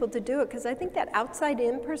encourage people to do it because I think that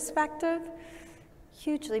outside-in perspective,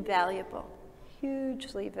 hugely valuable.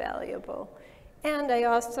 Hugely valuable. And I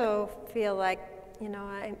also feel like,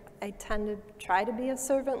 I tend to try to be a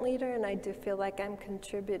servant leader, and I do feel like I'm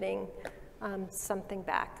contributing something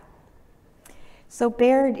back. So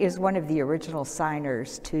Baird is one of the original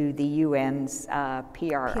signers to the UN's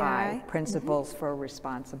PRI, Principles for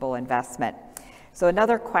Responsible Investment. So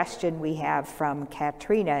another question we have from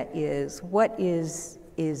Katrina is, what is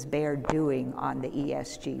Baird doing on the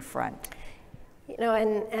ESG front?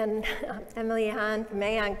 And Emily Hahn from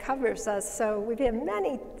Aon covers us, so we've had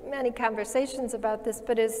many conversations about this,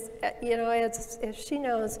 but as she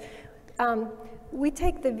knows, we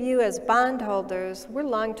take the view as bondholders, we're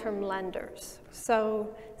long-term lenders.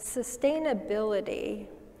 So sustainability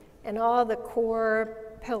and all the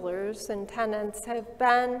core pillars and tenets have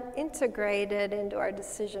been integrated into our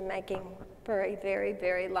decision-making for a very,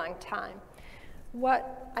 very long time.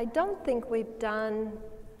 What I don't think we've done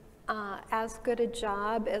as good a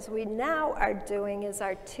job as we now are doing is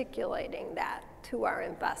articulating that to our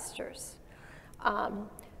investors.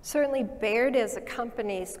 Certainly Baird as a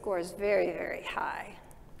company scores very, very high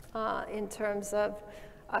in terms of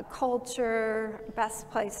culture, best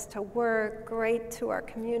place to work, great to our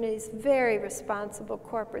communities, very responsible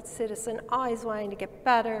corporate citizen, always wanting to get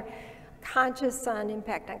better, conscious on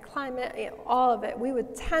impact on climate, all of it. We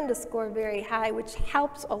would tend to score very high, which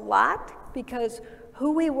helps a lot because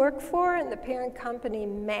who we work for and the parent company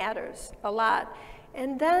matters a lot.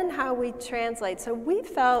 and then how we translate. So we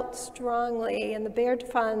felt strongly, and the Baird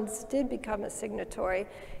funds did become a signatory,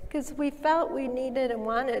 because we felt we needed and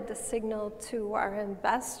wanted to signal to our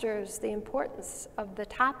investors the importance of the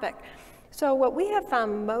topic. So what we have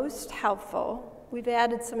found most helpful, we've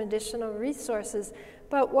added some additional resources,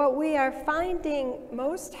 but what we are finding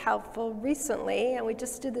most helpful recently, and we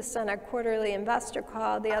just did this on our quarterly investor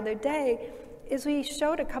call the other day, is we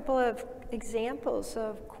showed a couple of examples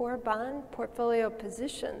of core bond portfolio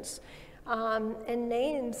positions and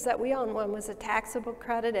names that we own. One was a taxable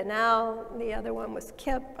credit, and now the other one was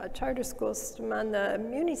KIP, a charter school system on the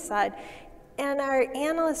muni side. And our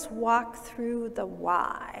analysts walk through the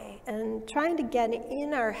why and trying to get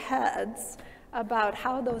in our heads about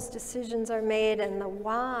how those decisions are made and the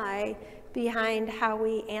why behind how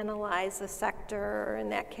we analyze a sector, or in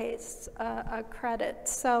that case, a credit.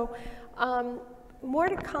 So more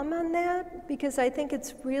to come on that, because I think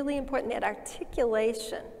it's really important, that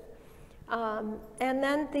articulation. And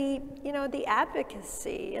then the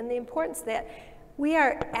advocacy and the importance that we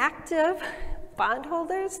are active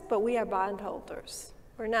bondholders, but we are bondholders.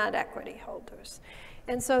 We're not equity holders.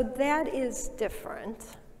 And so that is different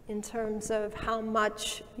in terms of how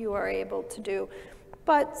much you are able to do.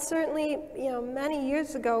 But certainly, many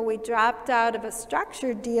years ago, we dropped out of a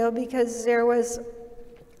structured deal because there was,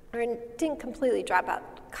 or didn't completely drop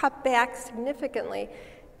out, cut back significantly.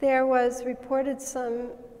 There was reported some,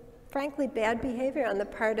 frankly, bad behavior on the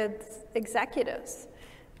part of executives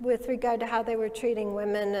with regard to how they were treating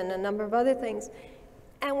women and a number of other things.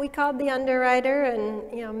 And we called the underwriter,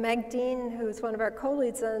 and Meg Dean, who's one of our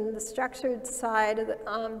co-leads on the structured side,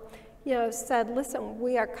 said, listen,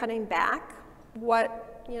 we are cutting back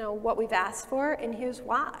what we've asked for, and here's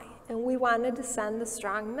why. And we wanted to send the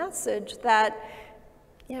strong message that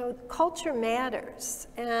culture matters,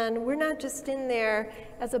 and we're not just in there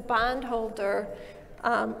as a bondholder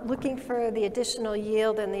looking for the additional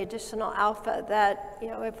yield and the additional alpha. That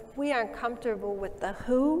if we aren't comfortable with the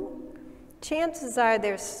who, chances are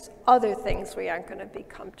there's other things we aren't going to be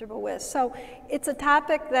comfortable with. So it's a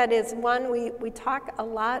topic that is one we talk a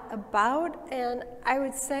lot about, and I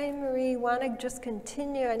would say, Marie, want to just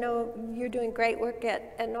continue. I know you're doing great work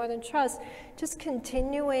at Northern Trust, just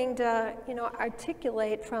continuing to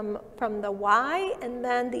articulate from the why, and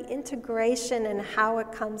then the integration and how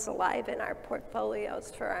it comes alive in our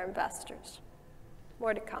portfolios for our investors.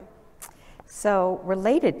 More to come. So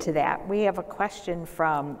related to that, we have a question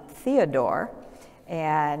from Theodore,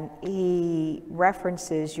 and he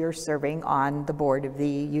references you're serving on the board of the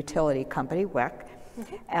utility company, WEC,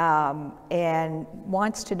 and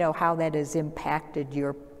wants to know how that has impacted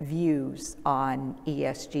your views on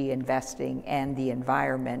ESG investing and the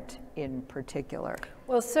environment in particular.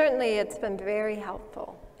 Well, certainly it's been very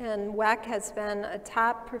helpful, and WEC has been a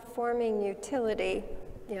top performing utility,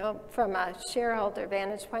 from a shareholder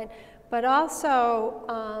vantage point, but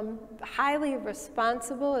also highly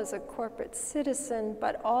responsible as a corporate citizen,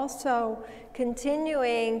 but also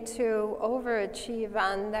continuing to overachieve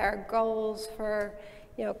on their goals for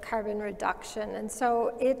carbon reduction. And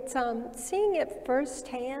so it's seeing it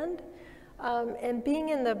firsthand and being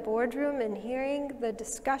in the boardroom and hearing the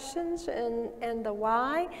discussions and the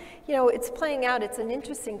why, it's playing out. It's an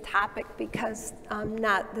interesting topic because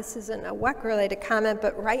this isn't a WEC-related comment,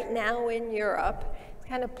 but right now in Europe,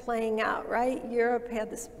 kind of playing out, right? Europe had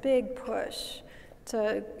this big push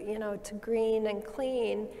to green and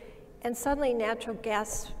clean, and suddenly natural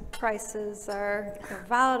gas prices are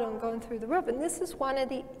volatile and going through the roof. And this is one of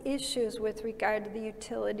the issues with regard to the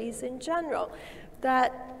utilities in general,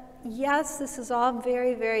 that yes, this is all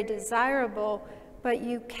very, very desirable, but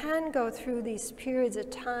you can go through these periods of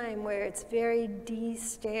time where it's very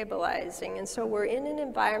destabilizing. And so we're in an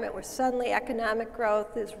environment where suddenly economic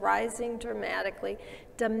growth is rising dramatically.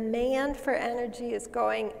 Demand for energy is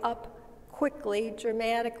going up quickly,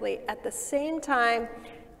 dramatically. At the same time,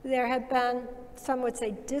 there have been, some would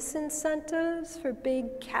say, disincentives for big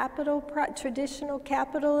traditional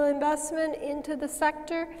capital investment into the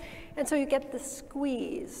sector. And so you get the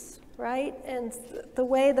squeeze, right? And the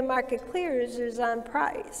way the market clears is on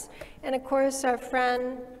price. And of course, our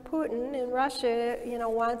friend Putin in Russia,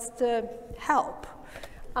 wants to help.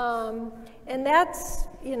 And that's,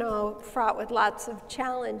 fraught with lots of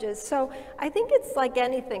challenges. So I think it's like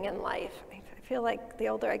anything in life. I feel like the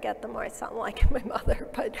older I get, the more I sound like my mother.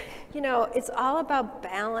 But, it's all about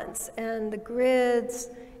balance, and the grids,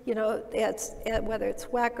 whether it's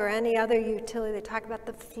WEC or any other utility, they talk about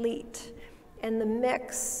the fleet and the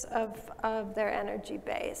mix of their energy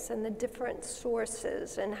base and the different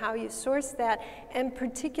sources and how you source that, and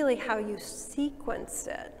particularly how you sequence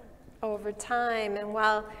it. over time. And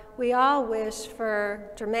while we all wish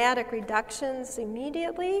for dramatic reductions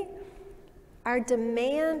immediately, our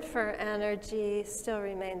demand for energy still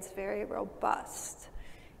remains very robust.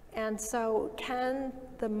 And so can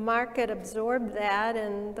the market absorb that?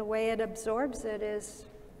 And the way it absorbs it is,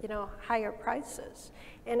 higher prices.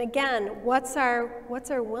 And again, what's our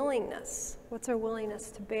willingness? What's our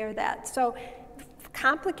willingness to bear that? So,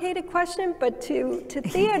 complicated question, but to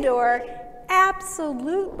Theodore,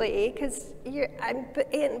 absolutely, because I've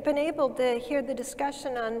been able to hear the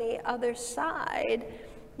discussion on the other side,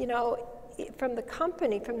 from the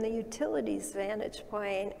company, from the utilities vantage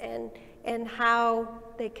point, and how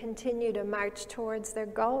they continue to march towards their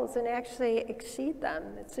goals and actually exceed them.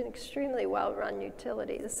 It's an extremely well-run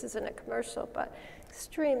utility. This isn't a commercial, but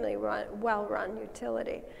extremely well-run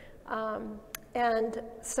utility. And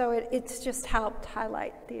so it's just helped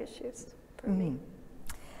highlight the issues for me.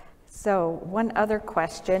 So one other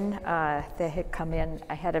question that had come in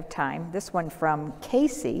ahead of time, this one from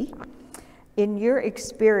Casey. In your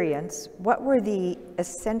experience, what were the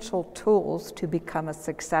essential tools to become a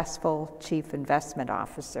successful chief investment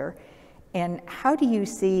officer? And how do you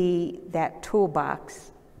see that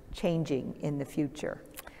toolbox changing in the future?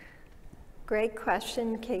 Great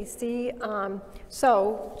question, Casey.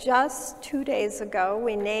 So just 2 days ago,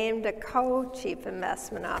 we named a co-chief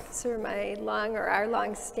investment officer. Our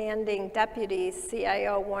long-standing deputy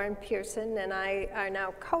CIO, Warren Pearson, and I are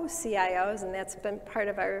now co-CIOs, and that's been part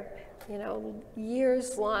of our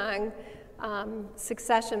years-long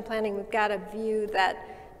succession planning. We've got a view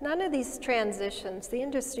that none of these transitions, the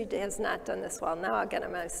industry has not done this well. Now I'll get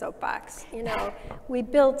on my soapbox. We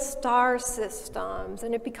build star systems,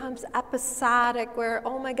 and it becomes episodic where,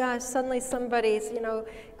 oh my gosh, suddenly somebody's,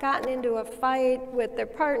 gotten into a fight with their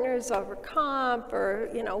partners over comp or,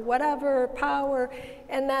 whatever, power,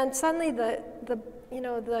 and then suddenly the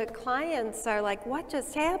clients are like, what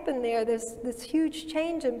just happened there? There's this huge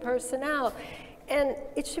change in personnel. And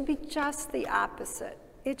it should be just the opposite.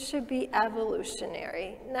 It should be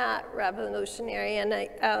evolutionary, not revolutionary. And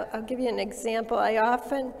I'll give you an example. I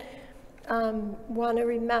often want to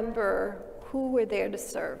remember who we're there to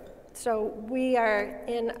serve. So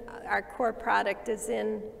our core product is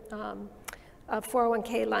in a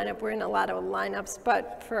 401k lineup. We're in a lot of lineups,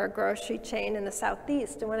 but for a grocery chain in the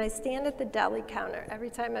Southeast. And when I stand at the deli counter, every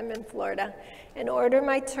time I'm in Florida, and order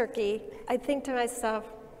my turkey, I think to myself,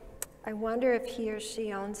 I wonder if he or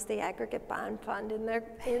she owns the aggregate bond fund in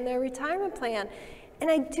their retirement plan. And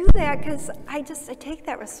I do that because I take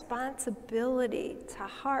that responsibility to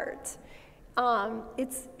heart.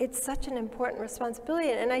 It's such an important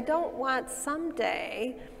responsibility, and I don't want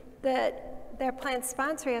someday that their plan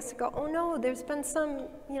sponsor has to go, oh no, there's been some,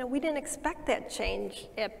 we didn't expect that change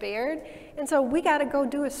at Baird, and so we got to go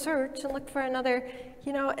do a search and look for another,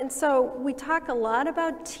 and so we talk a lot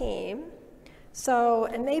about team. So,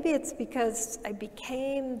 and maybe it's because I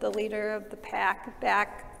became the leader of the pack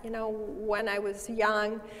back, when I was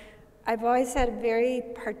young. I've always had a very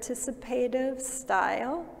participative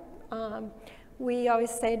style. We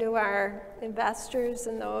always say to our investors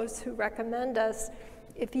and those who recommend us,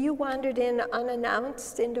 if you wandered in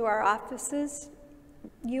unannounced into our offices,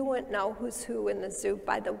 you wouldn't know who's who in the zoo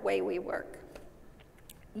by the way we work.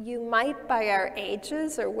 You might by our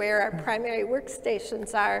ages or where our primary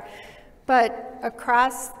workstations are, but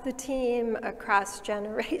across the team, across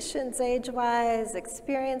generations, age-wise,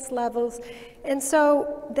 experience levels, and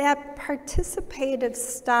so that participative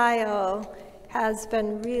style has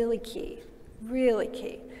been really key,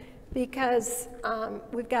 because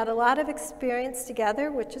we've got a lot of experience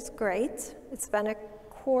together, which is great. It's been a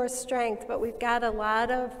core strength, but we've got a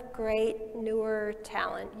lot of great newer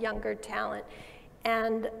talent, younger talent,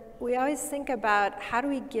 and we always think about how do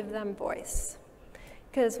we give them voice?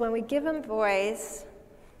 Because when we give them voice,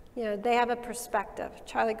 they have a perspective.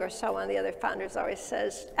 Charlie Groeschel, one of the other founders, always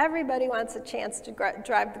says, everybody wants a chance to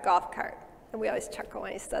drive the golf cart. And we always chuckle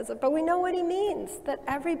when he says it, but we know what he means, that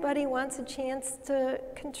everybody wants a chance to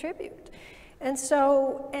contribute. And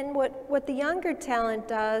so, and what the younger talent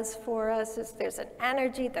does for us is there's an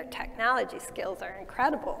energy, their technology skills are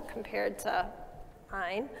incredible compared to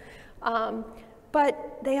mine.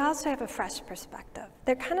 But they also have a fresh perspective.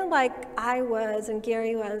 They're kind of like I was and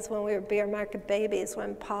Gary was when we were bear market babies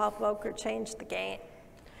when Paul Volcker changed the game.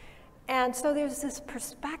 And so there's this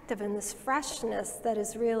perspective and this freshness that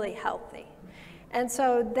is really healthy. And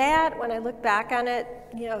so that, when I look back on it,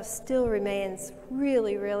 still remains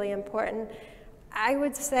really, really important. I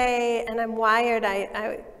would say, and I'm wired,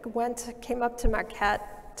 I came up to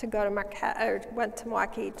Marquette to go to Marquette, or went to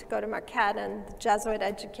Milwaukee to go to Marquette, and the Jesuit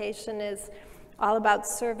education is all about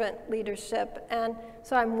servant leadership. And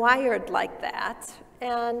so I'm wired like that.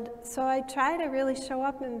 And so I try to really show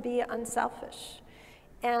up and be unselfish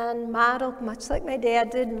and model, much like my dad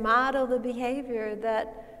did, model the behavior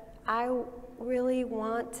that I really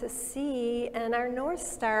want to see. And our North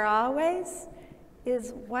Star always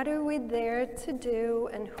is, what are we there to do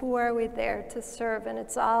and who are we there to serve? And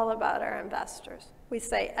it's all about our investors. We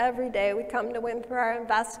say every day we come to win for our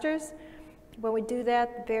investors. When we do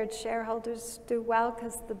that, the Baird shareholders do well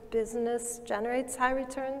because the business generates high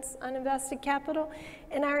returns on invested capital.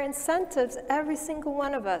 And our incentives, every single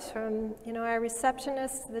one of us, from our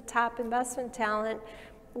receptionists to the top investment talent,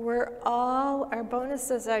 our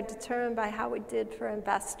bonuses are determined by how we did for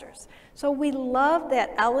investors. So we love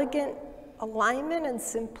that elegant alignment and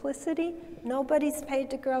simplicity. Nobody's paid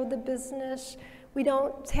to grow the business. We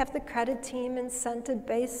don't have the credit team incented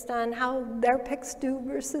based on how their picks do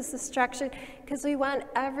versus the structure, because we want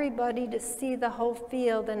everybody to see the whole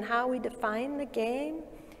field, and how we define the game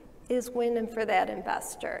is winning for that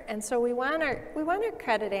investor. And so we want our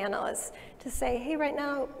credit analysts to say, hey, right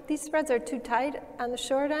now these spreads are too tight on the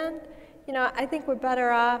short end. I think we're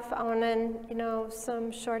better off owning,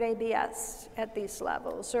 some short ABS at these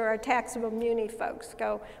levels. Or our taxable muni folks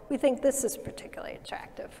go, we think this is particularly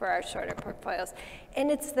attractive for our shorter portfolios. And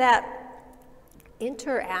it's that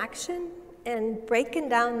interaction and breaking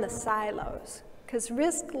down the silos, because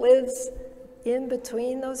risk lives in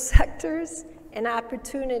between those sectors, and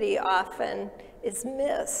opportunity often is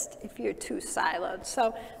missed if you're too siloed.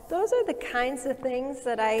 So those are the kinds of things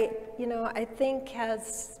that I think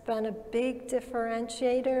has been a big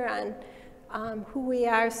differentiator on who we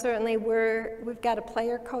are. Certainly we've got a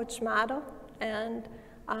player coach model, and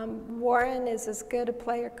Warren is as good a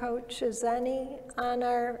player coach as any on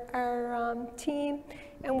our team.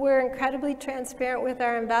 And we're incredibly transparent with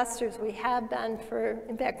our investors. We have been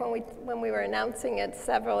in fact, when we were announcing it,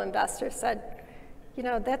 several investors said,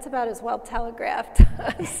 that's about as well telegraphed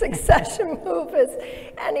a succession move as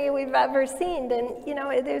any we've ever seen. And,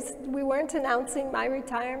 we weren't announcing my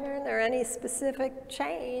retirement or any specific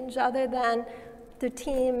change, other than the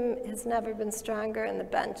team has never been stronger and the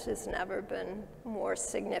bench has never been more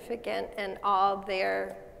significant, and all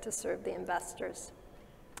there to serve the investors.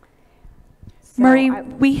 Murray,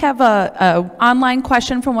 we have a online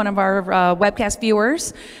question from one of our webcast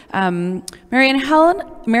viewers.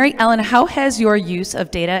 Mary Ellen, how has your use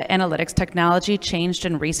of data analytics technology changed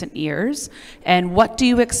in recent years, and what do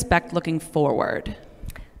you expect looking forward?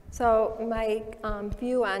 So my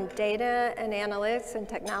view on data and analytics and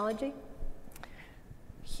technology,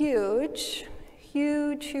 huge,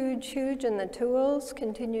 huge, huge, huge, and the tools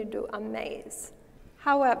continue to amaze.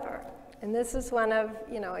 However, and this is one of,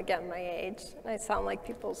 again, my age, and I sound like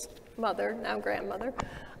people's mother, now grandmother,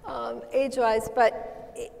 age-wise,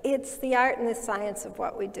 but it's the art and the science of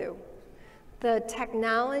what we do. The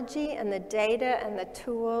technology and the data and the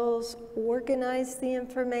tools organize the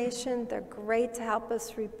information. They're great to help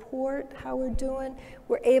us report how we're doing.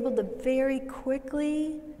 We're able to very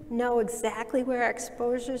quickly know exactly where our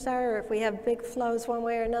exposures are, or if we have big flows one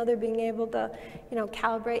way or another, being able to,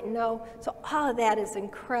 calibrate and know. So all of that is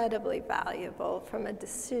incredibly valuable from a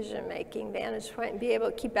decision-making vantage point, and be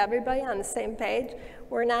able to keep everybody on the same page.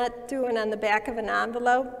 We're not doing on the back of an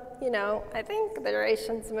envelope, I think the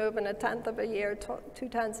duration's moving 1/10 of a year, 2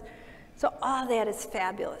 tenths. So all that is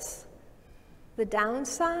fabulous. The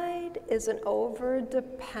downside is an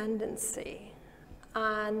over-dependency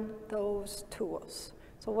on those tools.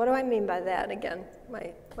 So what do I mean by that? Again,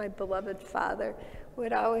 my beloved father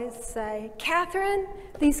would always say, Catherine,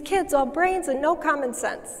 these kids, all brains and no common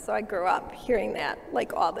sense. So I grew up hearing that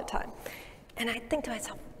like all the time. And I think to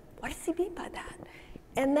myself, what does he mean by that?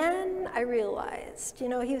 And then I realized, he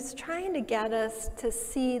was trying to get us to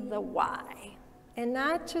see the why, and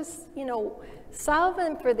not just,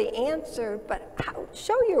 solving for the answer, but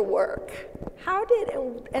show your work. How did,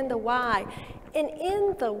 and the why. And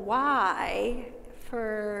in the why,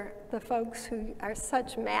 for the folks who are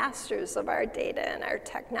such masters of our data and our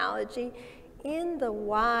technology, in the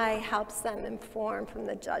why helps them inform from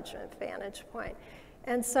the judgment vantage point.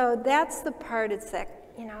 And so that's the part, it's that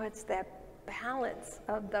balance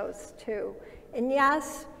of those two. And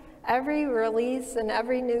yes, every release and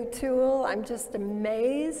every new tool, I'm just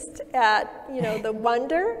amazed at, the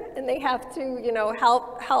wonder, and they have to,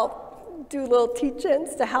 help do little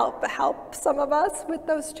teach-ins to help some of us with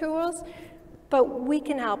those tools. But we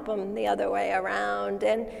can help them the other way around.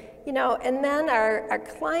 And, and then our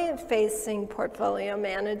client-facing portfolio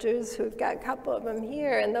managers, who've got a couple of them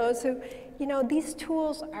here, and those who, these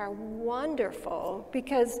tools are wonderful,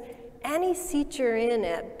 because any seat you're in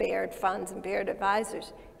at Baird Funds and Baird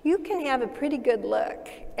Advisors, you can have a pretty good look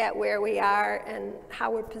at where we are and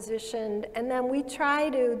how we're positioned. And then we try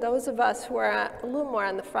to, those of us who are a little more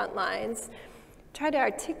on the front lines, try to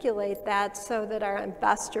articulate that so that our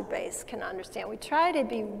investor base can understand. We try to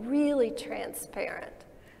be really transparent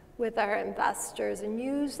with our investors and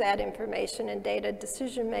use that information and data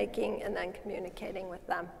decision making and then communicating with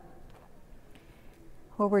them.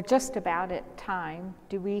 Well, we're just about at time.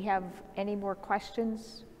 Do we have any more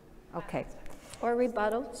questions? Okay. Or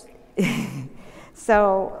rebuttals.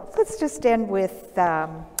 So let's just end with,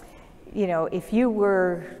 you know, if you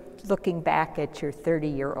were looking back at your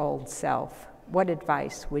 30-year-old self, what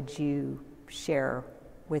advice would you share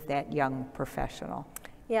with that young professional?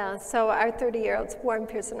 Yeah, so our 30-year-olds, Warren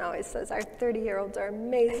Pearson always says, our 30-year-olds are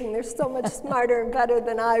amazing. They're so much smarter and better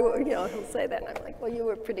than I were. You know, he'll say that, and I'm like, well, you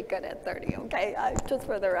were pretty good at 30, okay, just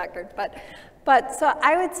for the record. But so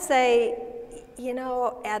I would say, you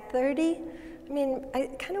know, at 30, I mean,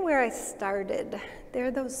 kind of where I started, there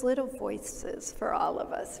are those little voices for all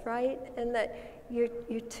of us, right? And that you're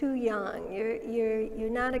too young, you're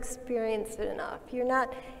not experienced enough, you're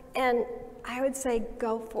not, and I would say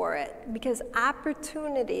go for it, because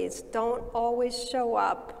opportunities don't always show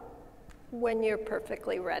up when you're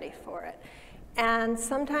perfectly ready for it. And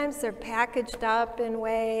sometimes they're packaged up in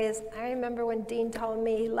ways. I remember when Dean told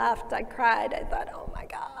me he left, I cried. I thought, oh my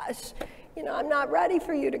gosh, you know, I'm not ready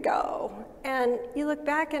for you to go. And you look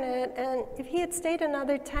back at it, and if he had stayed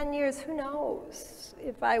another 10 years, who knows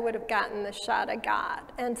if I would have gotten the shot I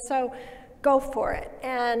got. And so go for it.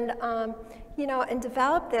 And, you know, and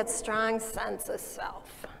develop that strong sense of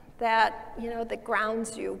self that, you know, that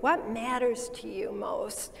grounds you. What matters to you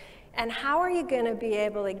most? And how are you going to be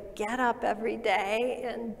able to get up every day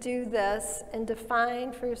and do this and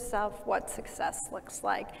define for yourself what success looks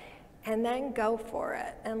like? And then go for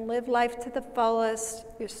it and live life to the fullest.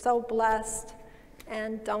 You're so blessed,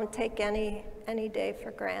 and don't take any day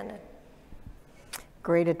for granted.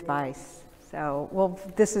 Great advice. So, well,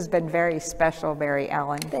 this has been very special, Mary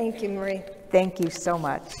Ellen. Thank you, Marie. Thank you so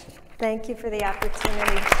much. Thank you for the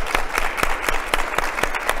opportunity.